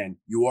note again,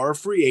 you are a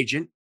free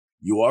agent.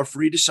 You are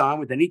free to sign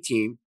with any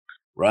team,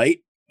 right?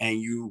 And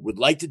you would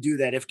like to do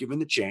that if given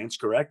the chance,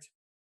 correct?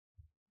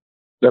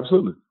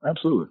 Absolutely.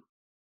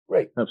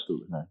 Great.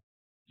 Absolutely, man.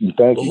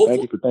 Thank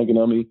you for thinking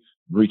of me,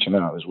 reaching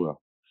out as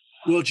well.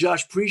 Well,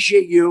 Josh,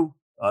 appreciate you.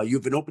 You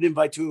have an open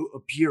invite to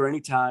appear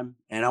anytime.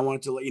 And I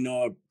wanted to let you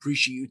know I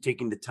appreciate you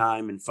taking the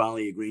time and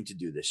finally agreeing to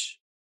do this.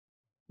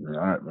 All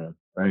right, man.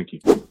 Thank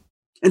you.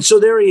 And so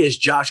there he is,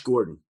 Josh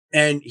Gordon.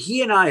 And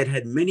he and I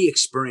had many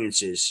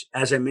experiences,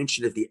 as I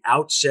mentioned at the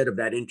outset of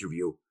that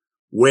interview,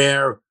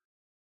 where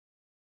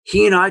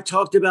he and I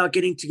talked about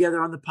getting together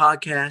on the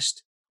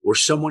podcast, or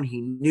someone he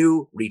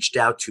knew reached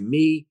out to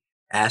me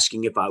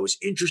asking if I was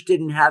interested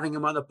in having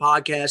him on the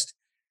podcast.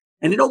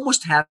 And it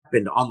almost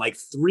happened on like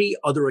 3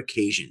 other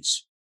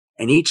occasions.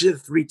 And each of the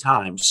 3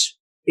 times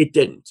it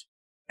didn't.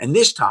 And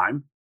this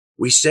time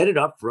we set it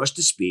up for us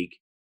to speak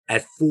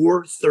at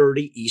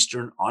 4:30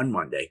 Eastern on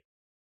Monday.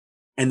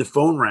 And the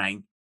phone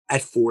rang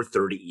at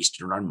 4:30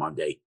 Eastern on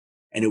Monday.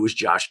 And it was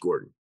Josh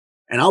Gordon.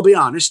 And I'll be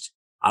honest,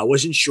 I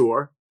wasn't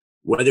sure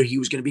whether he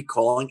was going to be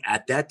calling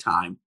at that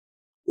time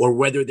or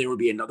whether there would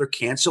be another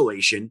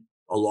cancellation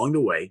along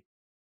the way.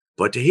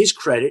 But to his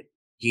credit,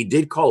 he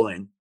did call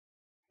in.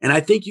 And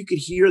I think you could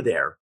hear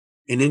there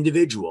an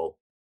individual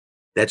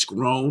that's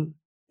grown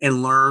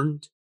and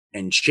learned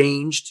and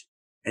changed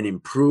and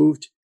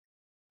improved.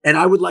 And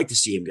I would like to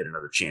see him get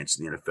another chance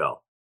in the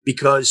NFL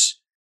because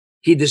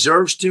he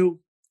deserves to.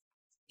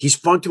 He's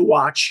fun to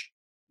watch.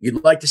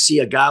 You'd like to see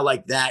a guy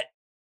like that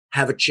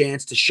have a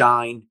chance to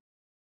shine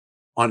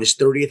on his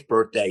 30th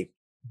birthday.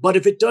 But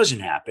if it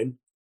doesn't happen,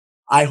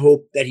 I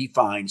hope that he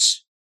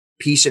finds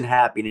peace and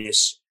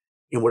happiness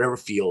in whatever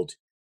field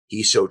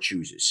he so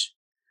chooses.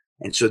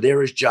 And so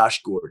there is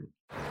Josh Gordon.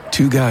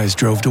 2 guys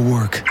drove to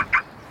work.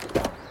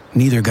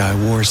 Neither guy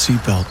wore a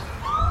seatbelt.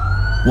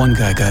 One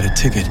guy got a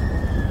ticket.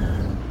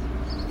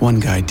 One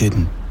guy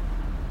didn't.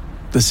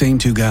 The same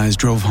 2 guys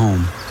drove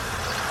home.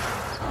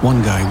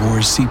 One guy wore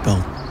his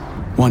seatbelt.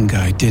 One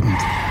guy didn't.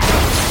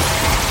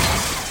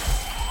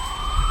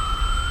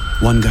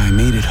 One guy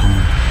made it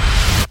home.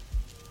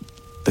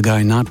 The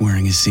guy not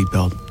wearing his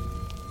seatbelt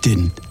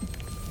didn't.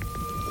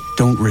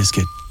 Don't risk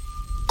it.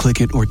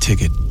 Click it or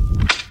ticket.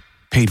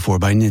 Paid for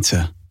by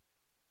NHTSA.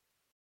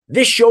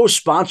 This show is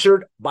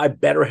sponsored by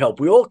BetterHelp.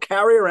 We all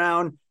carry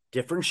around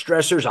different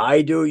stressors.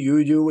 I do,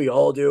 you do, we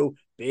all do,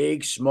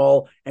 big,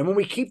 small. And when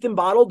we keep them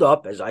bottled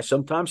up, as I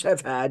sometimes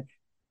have had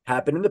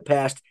happen in the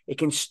past, it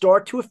can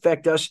start to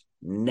affect us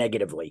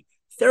negatively.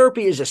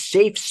 Therapy is a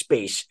safe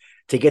space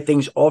to get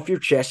things off your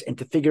chest and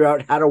to figure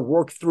out how to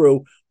work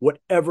through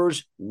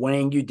whatever's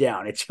weighing you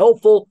down. It's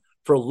helpful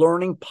for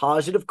learning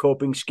positive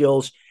coping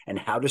skills and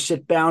how to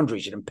set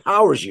boundaries. It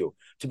empowers you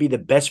to be the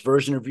best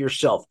version of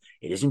yourself.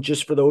 It isn't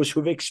just for those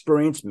who have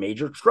experienced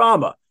major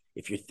trauma.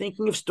 If you're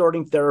thinking of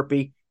starting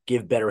therapy,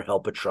 give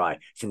BetterHelp a try.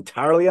 It's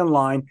entirely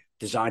online,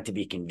 designed to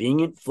be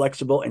convenient,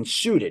 flexible, and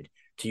suited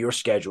to your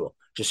schedule.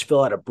 Just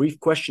fill out a brief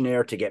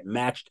questionnaire to get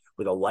matched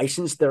with a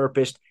licensed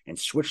therapist and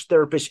switch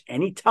therapists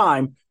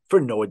anytime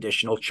for no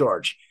additional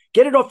charge.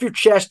 Get it off your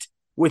chest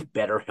with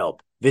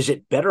BetterHelp.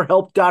 Visit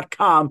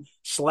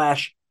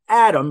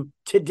BetterHelp.com/Adam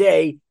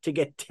today to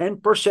get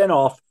 10%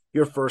 off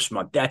your first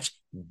month. That's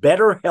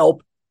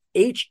BetterHelp,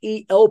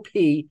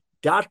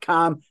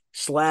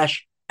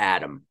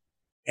 HELP.com/Adam.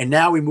 And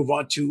now we move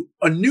on to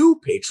a new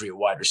Patriot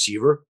wide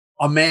receiver,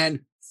 a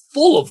man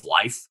full of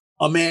life,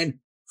 a man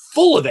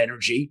full of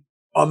energy,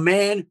 a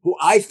man who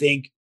I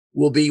think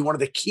will be one of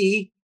the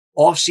key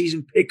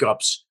offseason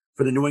pickups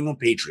for the New England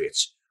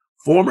Patriots.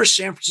 Former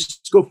San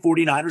Francisco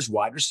 49ers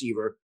wide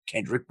receiver,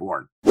 Kendrick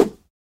Bourne.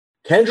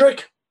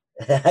 Kendrick,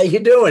 how you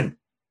doing?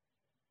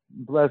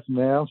 Bless,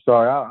 man. I'm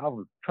sorry. I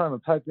was trying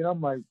to type in.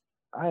 I'm like,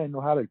 I didn't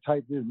know how to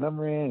type this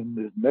number in and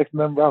this next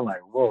number. I'm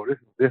like, whoa, this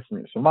is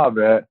different. So my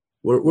bad.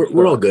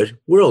 We're all good.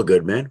 We're all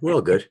good, man. We're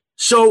all good.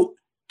 So,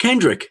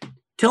 Kendrick,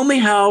 tell me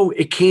how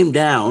it came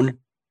down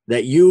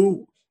that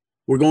you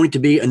were going to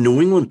be a New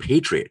England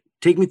Patriot.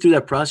 Take me through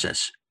that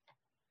process.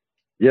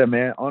 Yeah,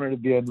 man. Honored to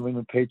be a New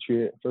England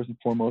Patriot, first and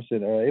foremost.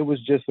 And it was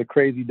just a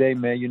crazy day,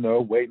 man. You know,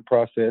 waiting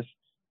process,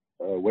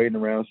 waiting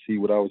around, see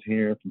what I was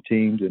hearing from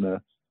teams. And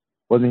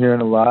wasn't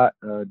hearing a lot.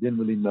 Didn't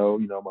really know.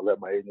 You know, I'm going to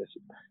let my agents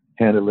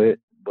handle it.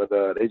 But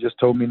they just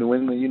told me New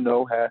England, you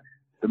know, had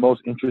the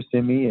most interest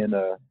in me and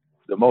the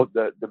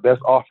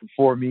best offer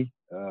for me,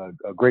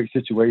 a great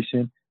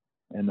situation.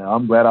 And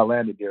I'm glad I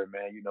landed there,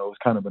 man. You know, it's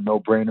kind of a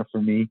no-brainer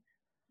for me.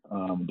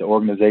 The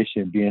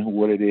organization being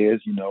what it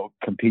is, you know,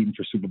 competing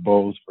for Super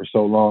Bowls for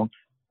so long.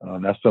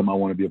 That's something I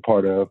want to be a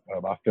part of.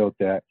 I felt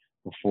that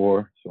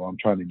before, so I'm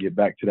trying to get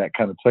back to that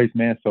kind of place,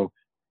 man. So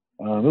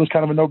it was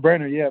kind of a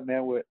no-brainer, yeah,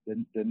 man, with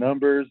the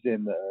numbers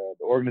and the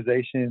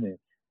organization. And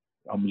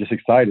I'm just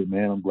excited,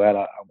 man. I'm glad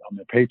I'm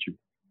a Patriot.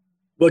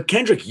 But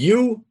Kendrick,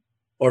 you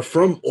are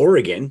from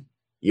Oregon.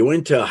 You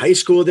went to high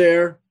school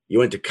there. You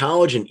went to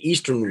college in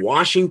Eastern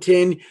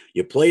Washington.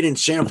 You played in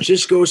San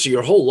Francisco. So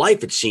your whole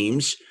life, it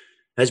seems,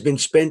 has been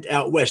spent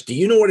out west. Do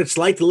you know what it's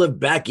like to live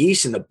back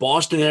east in the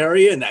Boston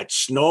area in that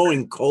snow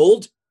and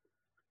cold?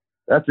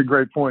 That's a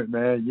great point,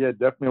 man. Yeah,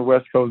 definitely a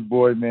West Coast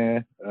boy,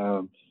 man.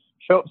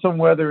 Felt some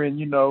weather in,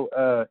 you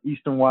know,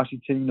 Eastern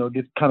Washington. You know, it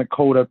gets kind of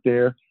cold up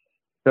there.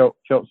 Felt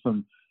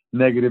some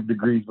negative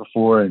degrees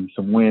before and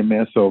some wind,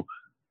 man. So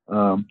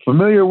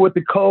familiar with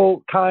the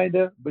cold, kind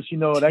of, but, you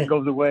know, that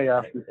goes away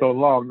after so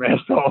long, man.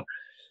 So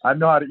I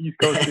know how the East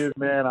Coast is,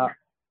 man.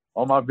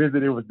 On my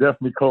visit, it was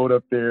definitely cold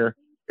up there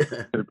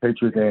to the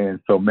Patriots.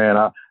 And so, man,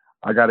 I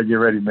got to get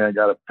ready, man.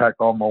 Got to pack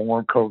all my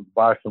warm coats,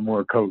 buy some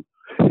more coats.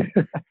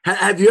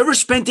 Have you ever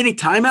spent any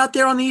time out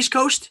there on the East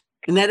Coast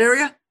in that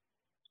area?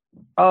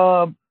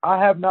 I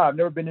have not. I've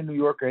never been to New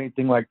York or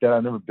anything like that.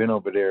 I've never been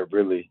over there,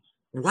 really.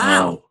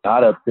 Wow.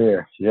 Not up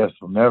there. Yes,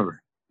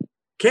 never.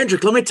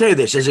 Kendrick, let me tell you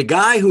this. As a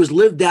guy who's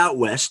lived out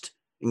west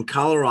in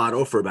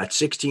Colorado for about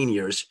 16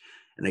 years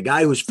and a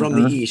guy who's from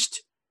the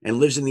East and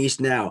lives in the East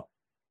now,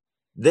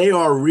 they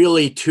are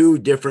really two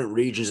different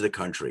regions of the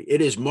country.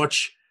 It is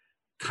much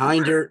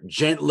kinder,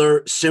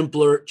 gentler,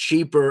 simpler,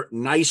 cheaper,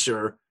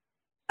 nicer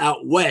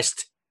out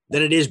west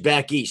than it is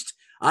back east.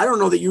 I don't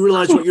know that you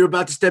realize what you're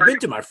about to step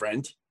into, my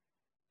friend.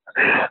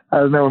 I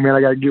don't know, man.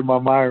 I got to get my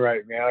mind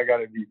right, man. I got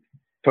to be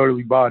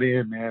totally bought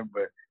in, man.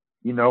 But,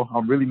 you know,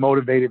 I'm really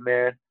motivated,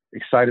 man.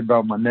 Excited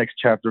about my next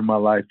chapter of my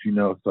life, you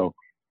know. So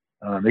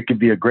it can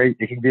be a great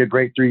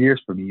 3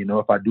 years for me, you know,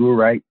 if I do it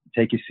right,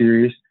 take it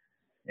serious,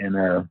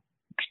 and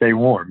stay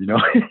warm, you know.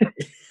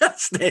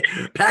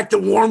 Pack the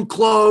warm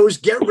clothes,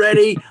 get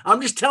ready.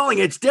 I'm just telling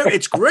you,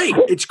 it's great.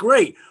 It's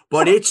great,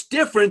 but it's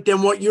different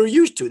than what you're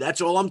used to. That's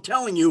all I'm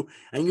telling you.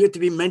 And you have to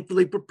be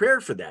mentally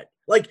prepared for that.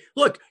 Like,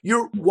 look,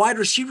 your wide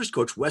receivers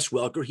coach, Wes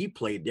Welker, he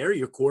played there.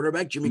 Your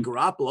quarterback, Jimmy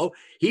Garoppolo,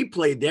 he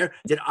played there.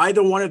 Did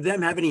either one of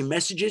them have any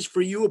messages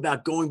for you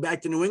about going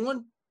back to New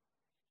England?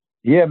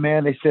 Yeah,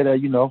 man. They said,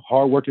 you know,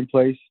 hard working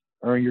place,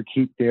 earn your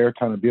keep there,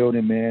 kind of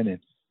building, man. And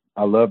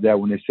I love that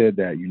when they said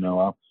that, you know.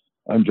 I'm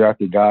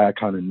undrafted guy. I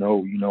kind of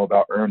know, you know,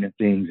 about earning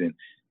things and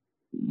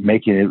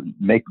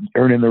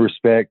earning the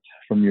respect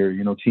from your,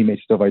 you know,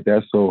 teammates, stuff like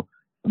that. So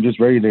I'm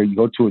just ready to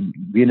go to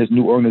be in this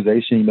new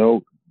organization, you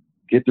know,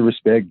 get the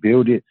respect,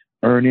 build it,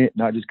 earn it,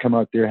 not just come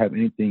out there, have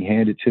anything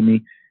handed to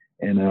me.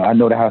 And I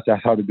know that's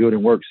how the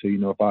building works. So, you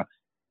know, if I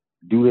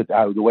do it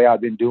the way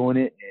I've been doing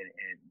it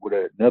and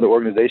with another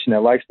organization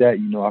that likes that,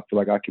 you know, I feel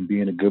like I can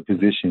be in a good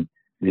position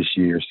this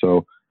year.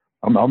 So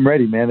I'm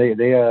ready, man. They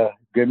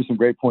gave me some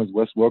great points.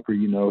 Wes Welker,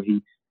 you know,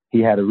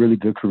 he had a really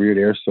good career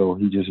there. So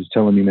he just was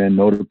telling me, man,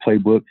 know the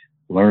playbook,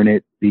 learn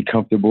it, be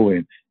comfortable,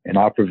 and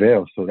I'll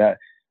prevail. So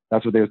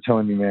that's what they were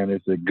telling me, man.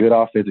 It's a good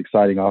offense,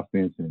 exciting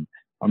offense, and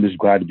I'm just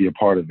glad to be a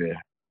part of it.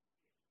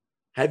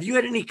 Have you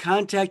had any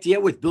contact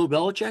yet with Bill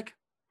Belichick?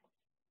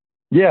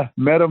 Yeah,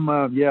 met him.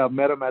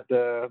 Met him at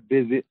the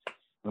visit.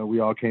 We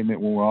all came in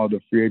when all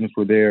the free agents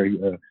were there.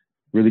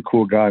 Really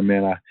cool guy,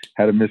 man. I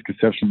had a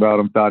misconception about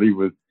him. Thought he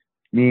was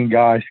mean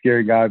guy,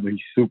 scary guy, but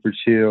he's super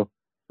chill,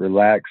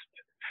 relaxed,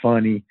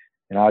 funny.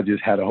 And I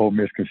just had a whole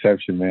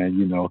misconception, man,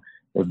 you know,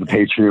 of the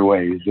Patriot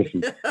way.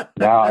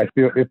 Now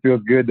it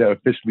feels good to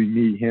officially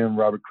meet him,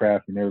 Robert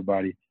Kraft, and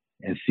everybody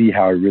and see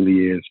how it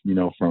really is, you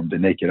know, from the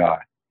naked eye.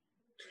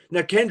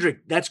 Now,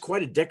 Kendrick, that's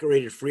quite a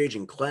decorated free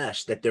agent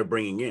class that they're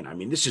bringing in. I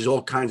mean, this is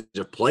all kinds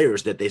of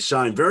players that they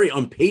signed, very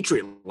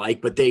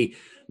unpatriot-like, but they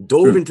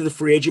dove into the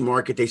free agent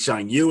market. They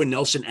signed you and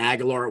Nelson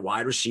Aguilar at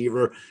wide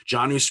receiver,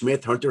 Jonnu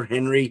Smith, Hunter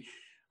Henry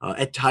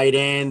at tight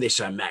end. They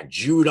signed Matt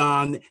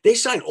Judon. They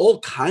signed all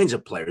kinds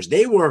of players.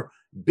 They were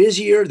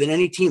busier than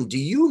any team. Do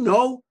you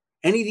know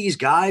any of these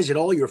guys at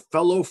all, your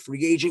fellow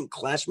free agent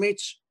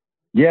classmates?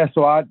 Yeah,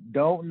 so I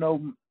don't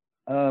know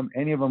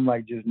any of them,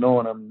 like just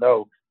knowing them,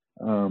 no.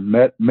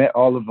 Met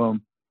all of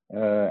them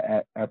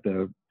at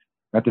the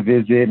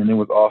visit, and it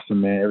was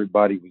awesome, man.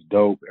 Everybody was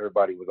dope.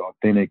 Everybody was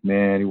authentic,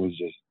 man. It was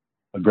just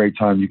a great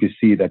time. You could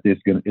see that this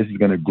is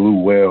gonna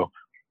glue well.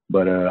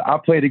 But I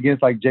played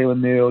against like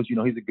Jalen Mills. You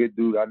know, he's a good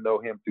dude. I know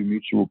him through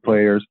mutual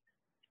players.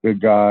 Good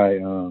guy.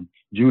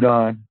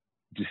 Judon,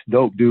 just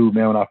dope dude,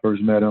 man. When I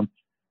first met him,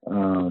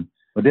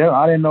 but then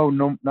I didn't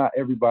know not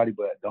everybody,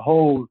 but the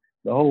whole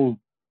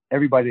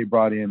everybody they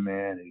brought in,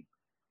 man,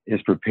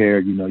 is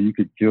prepared. You know, you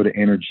could feel the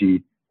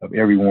energy of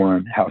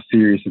everyone, how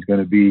serious it's going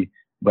to be,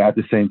 but at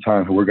the same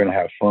time, we're going to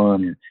have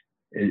fun.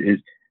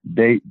 And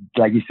they,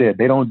 like you said,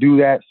 they don't do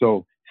that,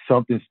 so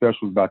something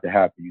special is about to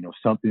happen. You know,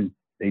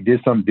 they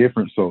did something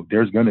different, so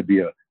there's going to be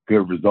a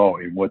good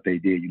result in what they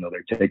did. You know,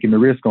 they're taking the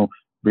risk on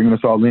bringing us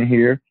all in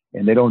here,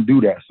 and they don't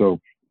do that. So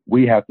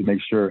we have to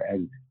make sure as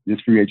this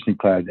free agency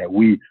class that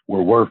we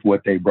were worth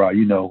what they brought,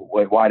 you know,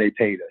 why they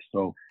paid us.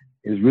 So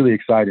it's really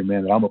exciting,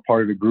 man, that I'm a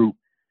part of the group,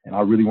 and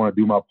I really want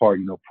to do my part,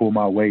 you know, pull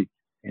my weight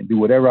and do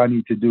whatever I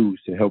need to do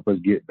to help us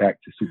get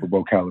back to Super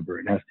Bowl caliber.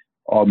 And that's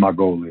all my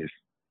goal is.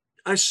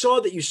 I saw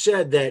that you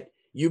said that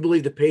you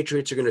believe the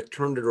Patriots are going to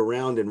turn it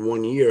around in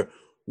 1 year.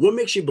 What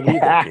makes you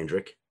believe that,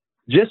 Kendrick?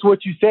 Just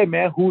what you said,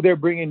 man, who they're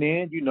bringing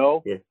in, you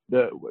know,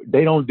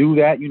 they don't do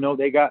that. You know,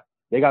 they got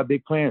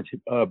big plans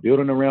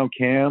building around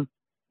Cam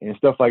and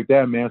stuff like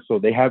that, man. So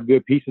they have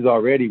good pieces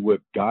already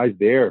with guys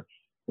there.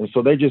 And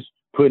so they just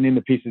putting in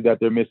the pieces that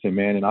they're missing,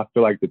 man. And I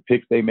feel like the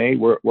picks they made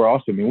were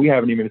awesome. I mean, we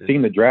haven't even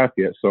seen the draft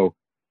yet. So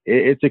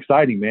it's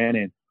exciting, man.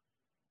 And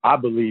I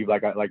believe,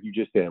 like you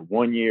just said,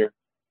 1 year,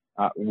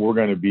 we're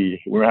gonna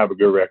have a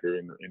good record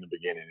in the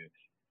beginning.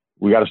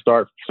 We got to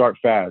start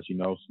fast, you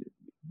know.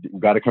 We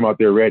got to come out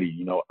there ready,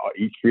 you know.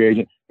 Each free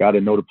agent got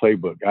to know the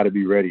playbook, got to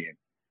be ready, and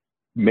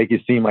make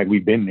it seem like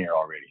we've been there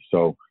already.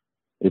 So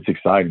it's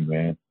exciting,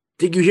 man.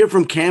 Did you hear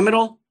from Cam at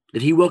all?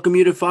 Did he welcome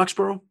you to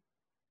Foxborough?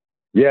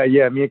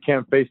 Yeah. Me and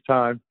Cam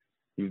FaceTime.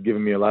 He was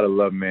giving me a lot of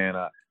love, man.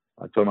 I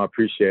told him I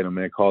appreciate him,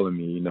 man, calling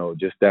me. You know,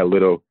 just that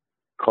little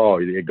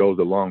call, it goes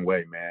a long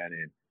way, man.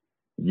 And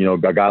you know,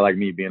 a guy like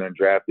me being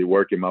undrafted,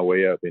 working my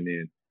way up, and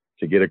then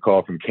to get a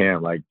call from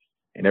Cam, like,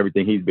 and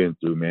everything he's been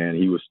through, man,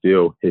 he was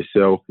still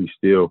himself. He's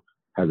still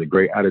has a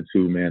great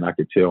attitude, man. I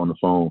could tell on the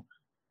phone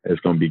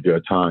it's gonna be a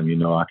good time. You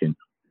know, I'm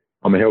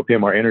gonna help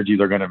him. Our energies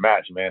are gonna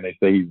match, man. They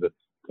say he's an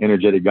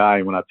energetic guy,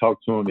 and when I talk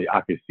to him,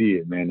 I can see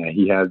it, man. That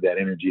he has that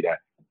energy,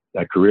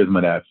 that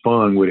charisma, that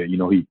fun with it. You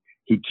know, he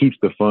keeps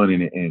the fun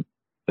in it, and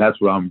that's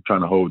what I'm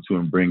trying to hold to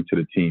and bring to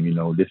the team. You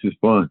know, this is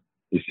fun.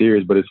 It's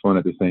serious, but it's fun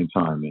at the same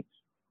time. And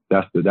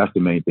that's the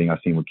main thing I've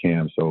seen with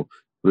Cam. So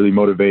really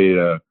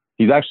motivated.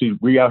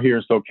 We out here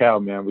in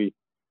SoCal, man.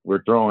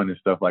 We're throwing and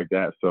stuff like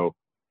that. So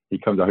he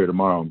comes out here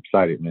tomorrow. I'm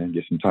excited, man.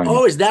 Get some time.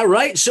 Oh, is that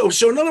right? So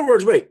in other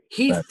words, wait,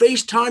 he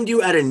FaceTimed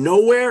you out of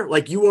nowhere,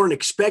 like you weren't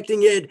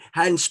expecting it,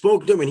 hadn't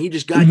spoken to him, and he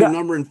just got your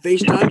number and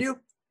FaceTimed you?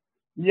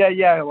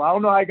 Yeah. Well, I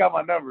don't know how he got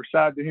my number.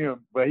 Shout out to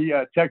him. But he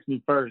texted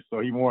me first, so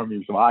he warned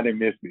me. So I didn't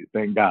miss it,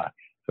 thank God.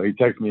 So he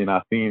texted me, and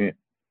I seen it.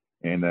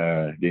 And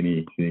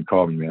then he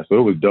called me, man. So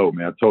it was dope,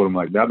 man. I told him,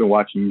 like, I've been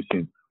watching you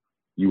since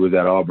you was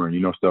at Auburn,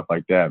 you know, stuff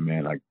like that,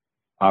 man. Like,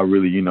 I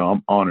really, you know,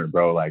 I'm honored,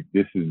 bro. Like,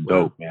 this is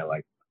dope, man.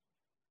 Like,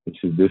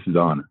 this is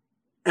honor.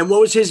 And what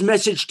was his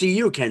message to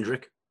you,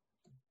 Kendrick?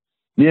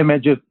 Yeah,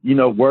 man, just, you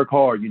know, work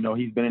hard. You know,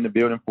 he's been in the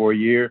building for a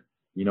year.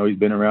 You know, he's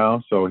been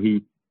around. So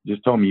he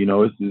just told me, you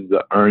know, this is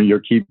the earn your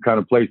keep kind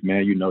of place,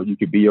 man. You know, you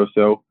could be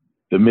yourself.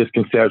 The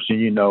misconception,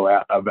 you know,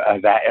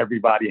 that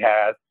everybody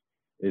has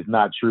is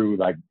not true.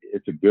 Like,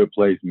 it's a good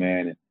place,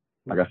 man. And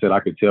like I said, I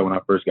could tell when I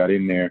first got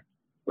in there,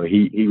 but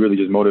he really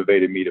just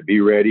motivated me to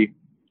be ready,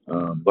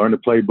 learn the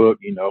playbook,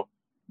 you know,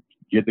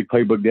 get the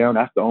playbook down.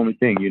 That's the only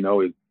thing, you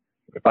know, is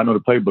if I know the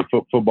playbook,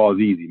 football is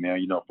easy,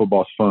 man. You know,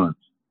 football's fun.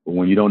 But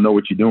when you don't know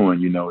what you're doing,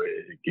 you know,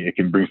 it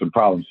can bring some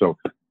problems. So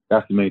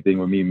that's the main thing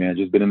with me, man.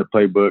 Just been in the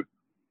playbook,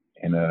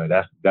 and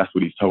that's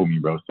what he's told me,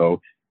 bro. So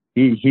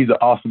he's an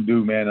awesome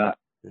dude, man.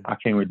 I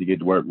can't wait to get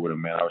to work with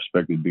him, man. I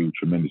respect the dude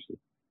tremendously.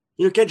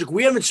 You know, Kendrick,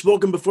 we haven't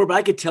spoken before, but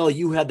I could tell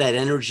you had that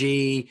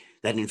energy,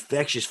 that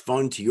infectious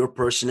fun to your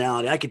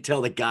personality. I could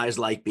tell that guys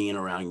like being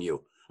around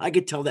you. I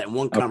could tell that in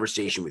one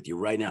conversation with you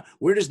right now.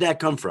 Where does that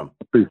come from?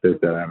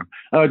 Appreciate that,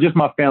 Adam. Just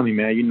my family,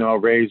 man. You know,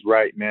 raised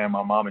right, man.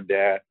 My mom and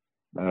dad,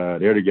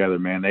 they're together,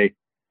 man.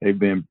 They've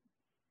been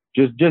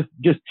just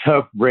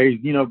tough,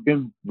 raised, you know,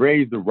 been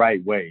raised the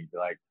right way.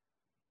 Like,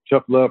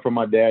 tough love from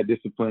my dad,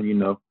 discipline, you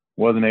know,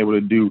 wasn't able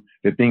to do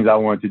the things I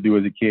wanted to do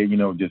as a kid, you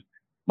know, just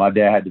my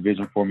dad had the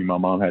vision for me. My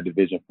mom had the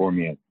vision for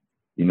me. And,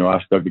 you know,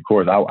 I stuck the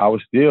course. I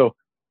was still,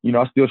 you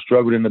know, I still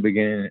struggled in the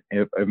beginning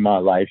of my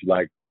life,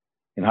 like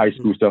in high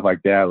school, stuff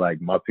like that. Like,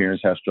 my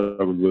parents have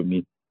struggled with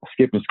me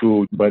skipping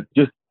school, but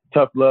just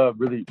tough love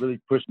really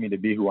pushed me to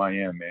be who I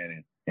am,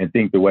 man, and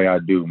think the way I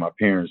do. My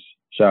parents,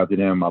 shout out to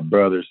them, my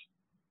brothers,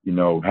 you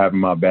know, having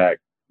my back,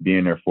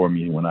 being there for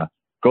me when I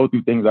go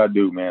through things I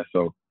do, man.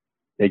 So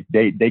they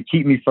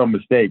keep me from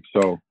mistakes.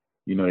 So,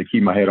 you know, they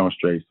keep my head on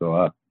straight. So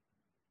I'll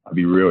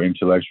be real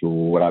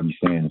intellectual with what I be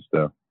saying and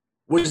stuff.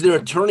 Was there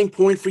a turning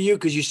point for you?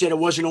 Because you said it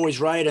wasn't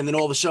always right, and then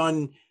all of a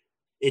sudden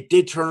it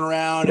did turn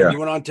around, and you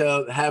went on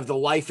to have the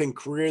life and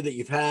career that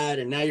you've had,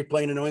 and now you're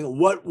playing in New England.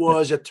 What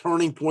was a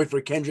turning point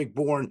for Kendrick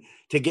Bourne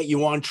to get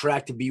you on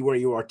track to be where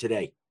you are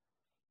today?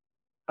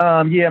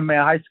 Yeah,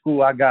 man, high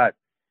school, I got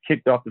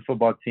kicked off the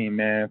football team,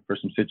 man, for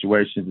some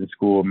situations in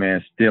school,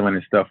 man, stealing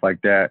and stuff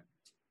like that.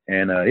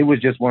 And it was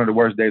just one of the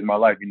worst days of my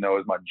life. You know, it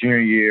was my junior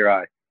year.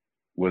 I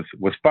was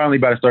finally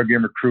about to start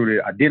getting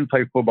recruited. I didn't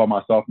play football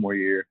my sophomore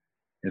year.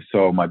 And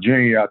so my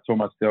junior year, I told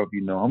myself,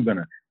 you know, I'm going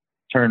to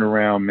turn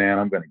around, man.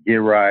 I'm going to get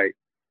right.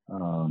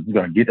 I'm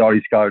going to get all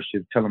these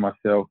scholarships, telling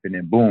myself, and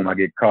then boom, I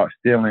get caught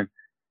stealing,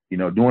 you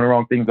know, doing the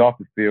wrong things off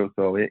the field.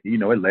 So it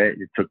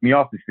took me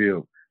off the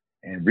field,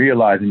 and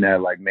realizing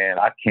that, like, man,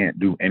 I can't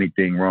do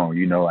anything wrong.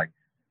 You know, like,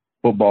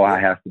 football, I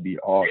have to be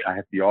all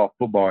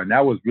football. And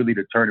that was really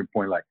the turning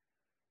point. Like,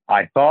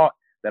 I thought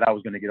that I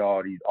was going to get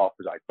all these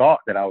offers. I thought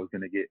that I was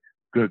going to get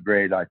good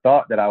grades. I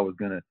thought that I was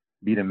going to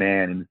be the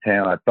man in the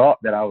town. I thought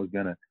that I was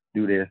going to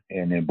do this,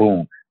 and then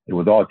boom, it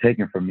was all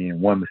taken from me in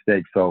one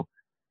mistake. So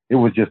it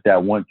was just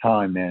that one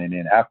time, man. And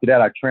then after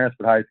that, I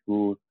transferred high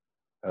school.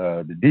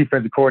 The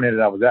defensive coordinator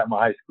that was at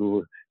my high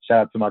school,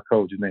 shout out to my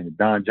coach, his name is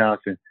Don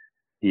Johnson.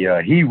 He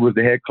was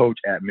the head coach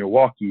at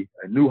Milwaukee,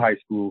 a new high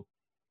school.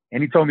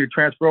 And he told me to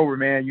transfer over,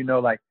 man, you know,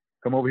 like,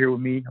 come over here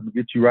with me. I'm going to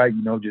get you right.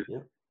 You know, just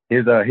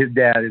his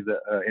dad is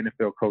a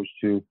NFL coach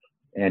too.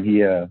 And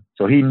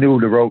so he knew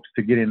the ropes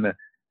to get in the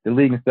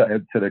league and stuff,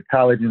 to the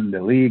college and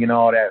the league and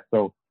all that.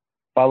 So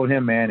followed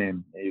him, man,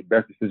 and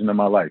best decision of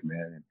my life,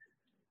 man. And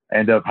I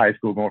ended up high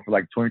school going for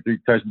like 23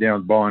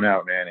 touchdowns, balling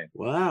out, man. And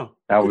wow.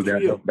 That was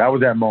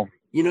that moment.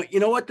 You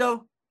know what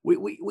though?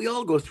 We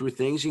all go through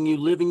things, and you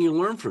live and you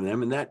learn from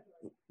them, and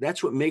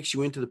that's what makes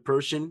you into the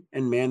person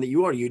and man that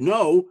you are. You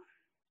know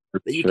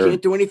that you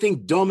can't do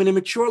anything dumb and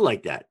immature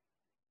like that.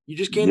 You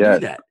just can't do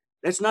that.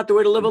 That's not the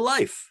way to live a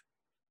life.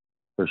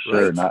 For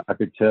sure. Right? And I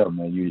could tell,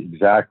 man,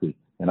 exactly.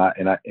 And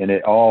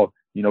it all,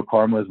 you know,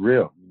 karma is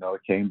real. You know,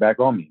 it came back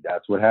on me.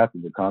 That's what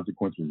happened. The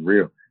consequence was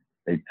real.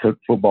 They took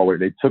football away.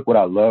 They took what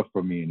I loved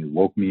from me, and it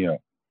woke me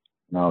up.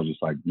 And I was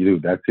just like,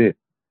 dude, that's it.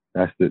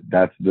 That's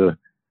the,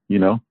 you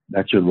know,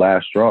 that's your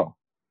last straw.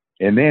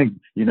 And then,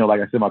 like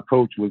I said, my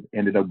coach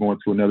ended up going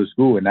to another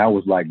school, and that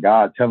was like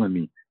God telling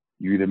me,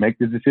 you either make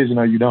this decision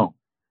or you don't.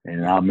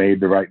 And I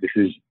made the right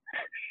decision.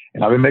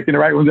 And I've been making the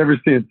right ones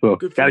ever since. So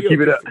got to keep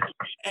it up.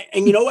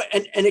 And you know what?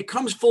 And it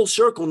comes full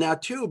circle now,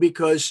 too,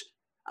 because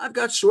I've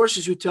got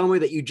sources who tell me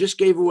that you just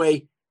gave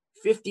away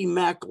 50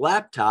 Mac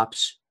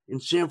laptops in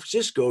San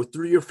Francisco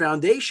through your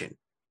foundation.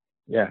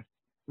 Yeah.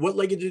 What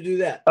led you to do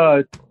that?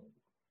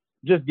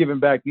 Just giving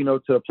back,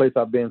 to a place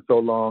I've been so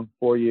long,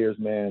 4 years,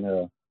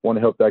 man. Want to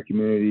help that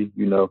community,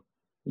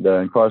 the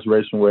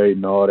incarceration rate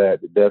and all that.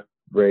 The death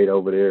rate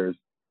over there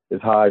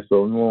is high.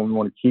 So we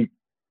want to keep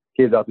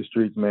kids out the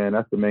streets, man.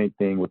 That's the main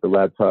thing with the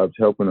laptops,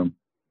 helping them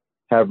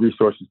have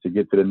resources to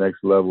get to the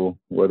next level,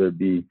 whether it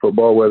be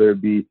football, whether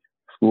it be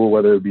school,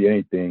 whether it be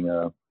anything.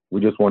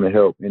 We just want to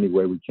help any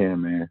way we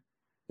can, man.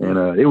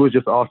 And it was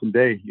just an awesome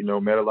day.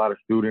 Met a lot of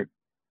students.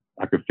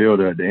 I could feel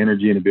the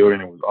energy in the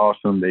building. It was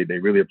awesome. They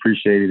really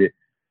appreciated it.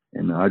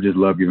 And I just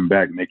love giving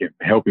back,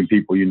 helping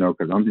people,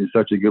 because I'm in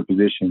such a good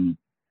position.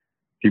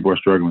 People are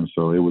struggling.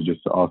 So it was just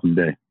an awesome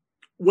day.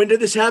 When did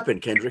this happen,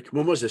 Kendrick?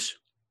 When was this?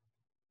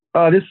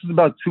 This was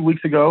about 2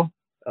 weeks ago.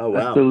 Oh,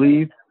 wow. I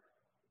believe.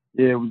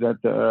 Yeah, it was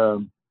at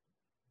the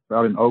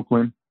out in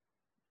Oakland.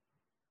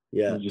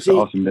 Yeah. It was just an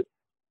awesome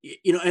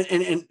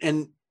day.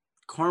 And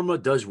karma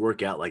does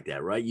work out like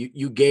that, right?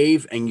 You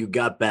gave and you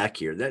got back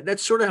here.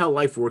 That's sort of how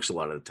life works a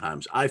lot of the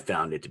times. I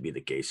found it to be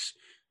the case.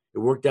 It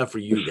worked out for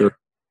you there.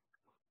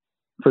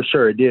 For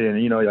sure it did.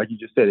 And, like you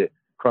just said,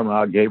 karma,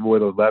 I gave away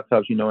those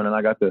laptops, and then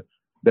I got the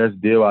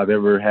best deal I've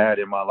ever had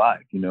in my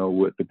life,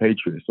 with the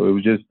Patriots. So it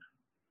was just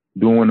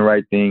doing the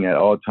right thing at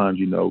all times.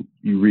 You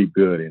reap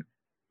good. And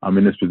I'm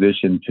in this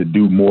position to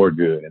do more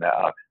good. And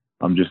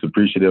I'm just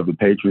appreciative of the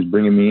Patriots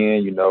bringing me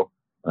in.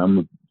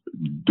 I'm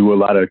do a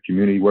lot of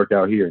community work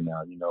out here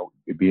now,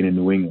 being in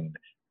New England.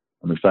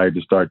 I'm excited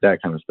to start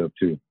that kind of stuff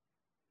too.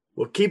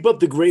 Well, keep up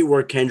the great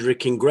work, Kendrick.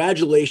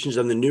 Congratulations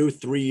on the new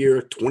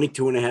 3-year,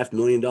 $22.5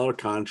 million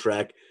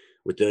contract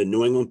with the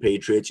New England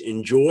Patriots.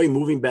 Enjoy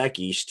moving back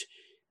east,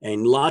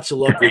 and lots of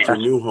luck with your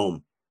new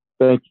home.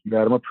 Thank you,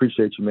 God. I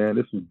appreciate you, man.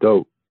 This is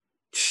dope.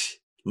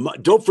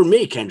 Dope for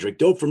me, Kendrick.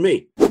 Dope for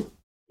me.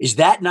 Is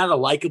that not a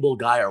likable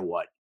guy or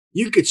what?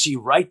 You could see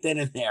right then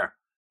and there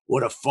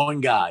what a fun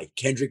guy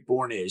Kendrick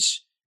Bourne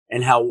is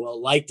and how well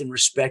liked and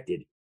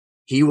respected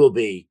he will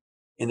be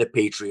in the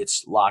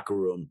Patriots locker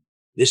room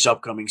this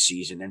upcoming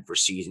season and for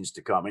seasons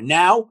to come. And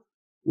now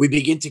we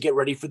begin to get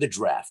ready for the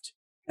draft.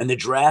 And the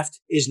draft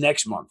is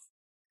next month.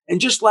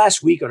 And just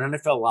last week on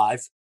NFL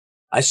Live,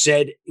 I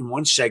said in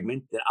one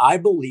segment that I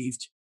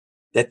believed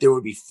that there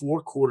would be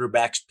 4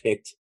 quarterbacks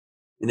picked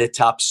in the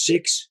top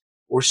 6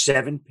 or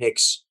 7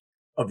 picks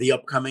of the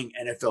upcoming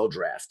NFL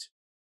draft.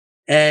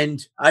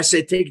 And I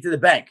said, take it to the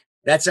bank.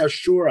 That's how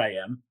sure I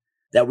am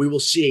that we will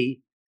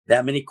see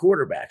that many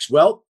quarterbacks.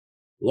 Well,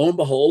 lo and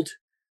behold,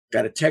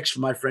 got a text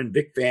from my friend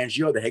Vic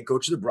Fangio, the head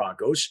coach of the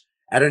Broncos,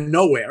 out of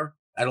nowhere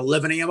at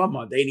 11 a.m. on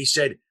Monday. And he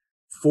said,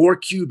 4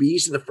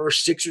 QBs in the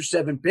first 6 or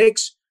 7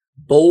 picks,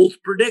 bold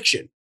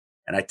prediction.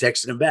 And I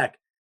texted him back.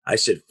 I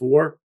said,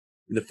 4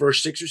 in the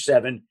first 6 or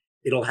 7,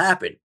 it'll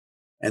happen.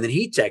 And then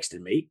he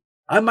texted me,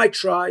 I might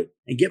try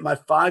and get my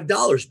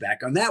 $5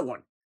 back on that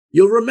one.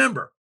 You'll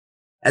remember,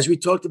 as we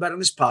talked about on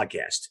this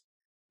podcast,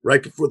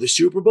 right before the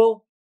Super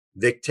Bowl,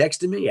 Vic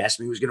texted me, asked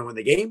me who was going to win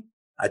the game.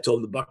 I told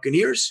him the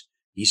Buccaneers.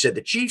 He said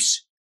the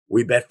Chiefs.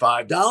 We bet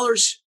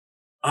 $5.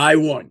 I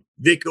won.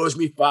 Vic owes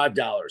me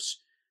 $5.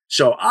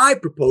 So I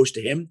proposed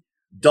to him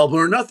double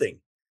or nothing,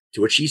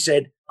 to which he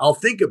said, I'll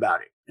think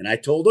about it. And I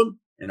told him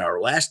in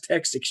our last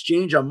text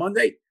exchange on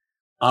Monday,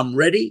 I'm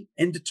ready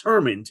and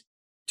determined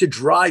to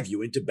drive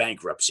you into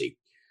bankruptcy.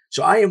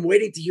 So I am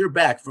waiting to hear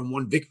back from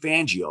one Vic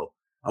Fangio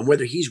on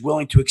whether he's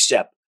willing to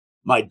accept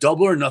my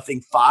double or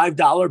nothing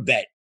 $5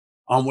 bet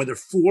on whether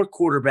 4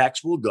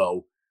 quarterbacks will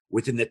go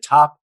within the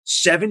top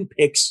 7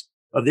 picks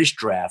of this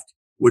draft,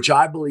 which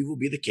I believe will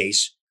be the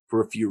case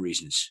for a few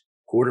reasons.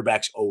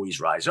 Quarterbacks always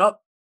rise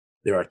up.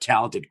 There are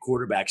talented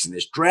quarterbacks in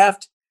this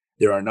draft.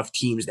 There are enough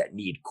teams that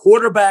need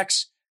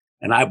quarterbacks,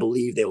 and I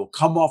believe they will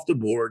come off the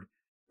board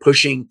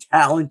pushing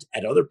talent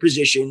at other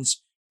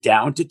positions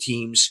down to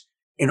teams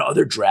in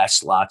other draft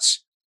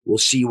slots. We'll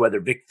see whether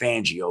Vic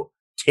Fangio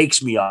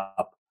takes me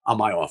up on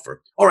my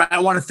offer. All right, I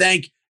want to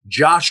thank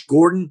Josh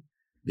Gordon,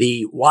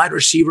 the wide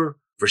receiver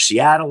for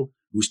Seattle,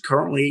 who's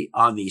currently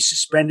on the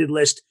suspended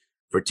list,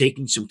 for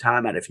taking some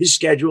time out of his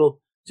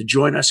schedule to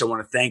join us. I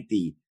want to thank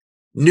the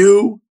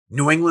new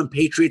New England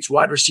Patriots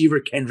wide receiver,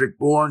 Kendrick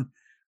Bourne,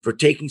 for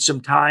taking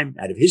some time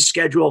out of his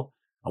schedule.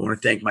 I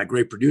want to thank my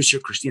great producer,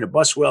 Christina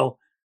Buswell,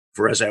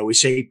 for, as I always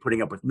say,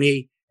 putting up with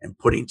me and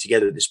putting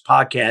together this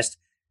podcast.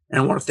 And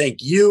I want to thank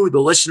you,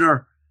 the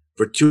listener,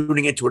 for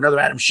tuning into another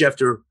Adam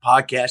Schefter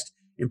podcast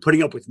and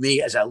putting up with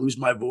me as I lose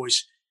my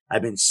voice.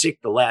 I've been sick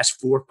the last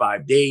 4 or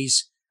 5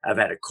 days. I've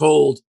had a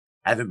cold.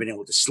 I haven't been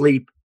able to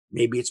sleep.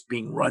 Maybe it's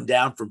being run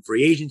down from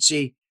free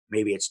agency.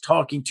 Maybe it's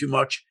talking too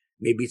much.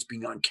 Maybe it's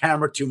being on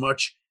camera too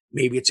much.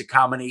 Maybe it's a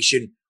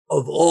combination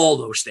of all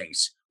those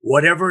things.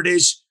 Whatever it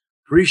is,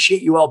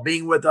 appreciate you all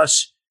being with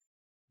us.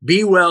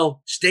 Be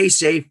well, stay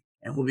safe,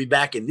 and we'll be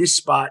back in this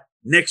spot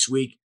next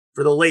week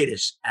for the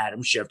latest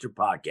Adam Schefter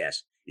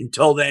podcast.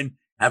 Until then,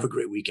 have a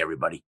great week,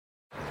 everybody.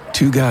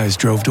 Two guys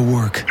drove to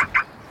work.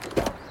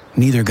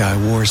 Neither guy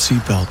wore a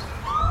seatbelt.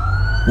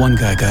 One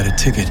guy got a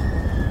ticket.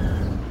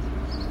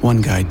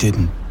 One guy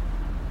didn't.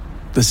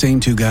 The same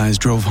two guys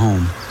drove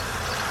home.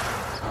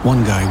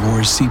 One guy wore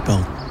his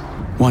seatbelt.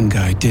 One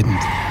guy didn't.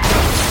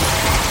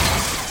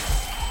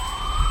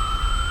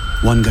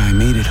 One guy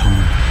made it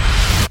home.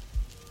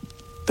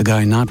 The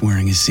guy not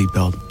wearing his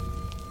seatbelt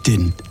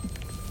didn't.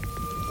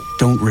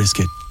 Don't risk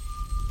it.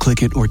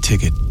 Click it or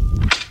ticket.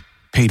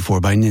 Paid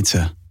for by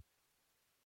NHTSA.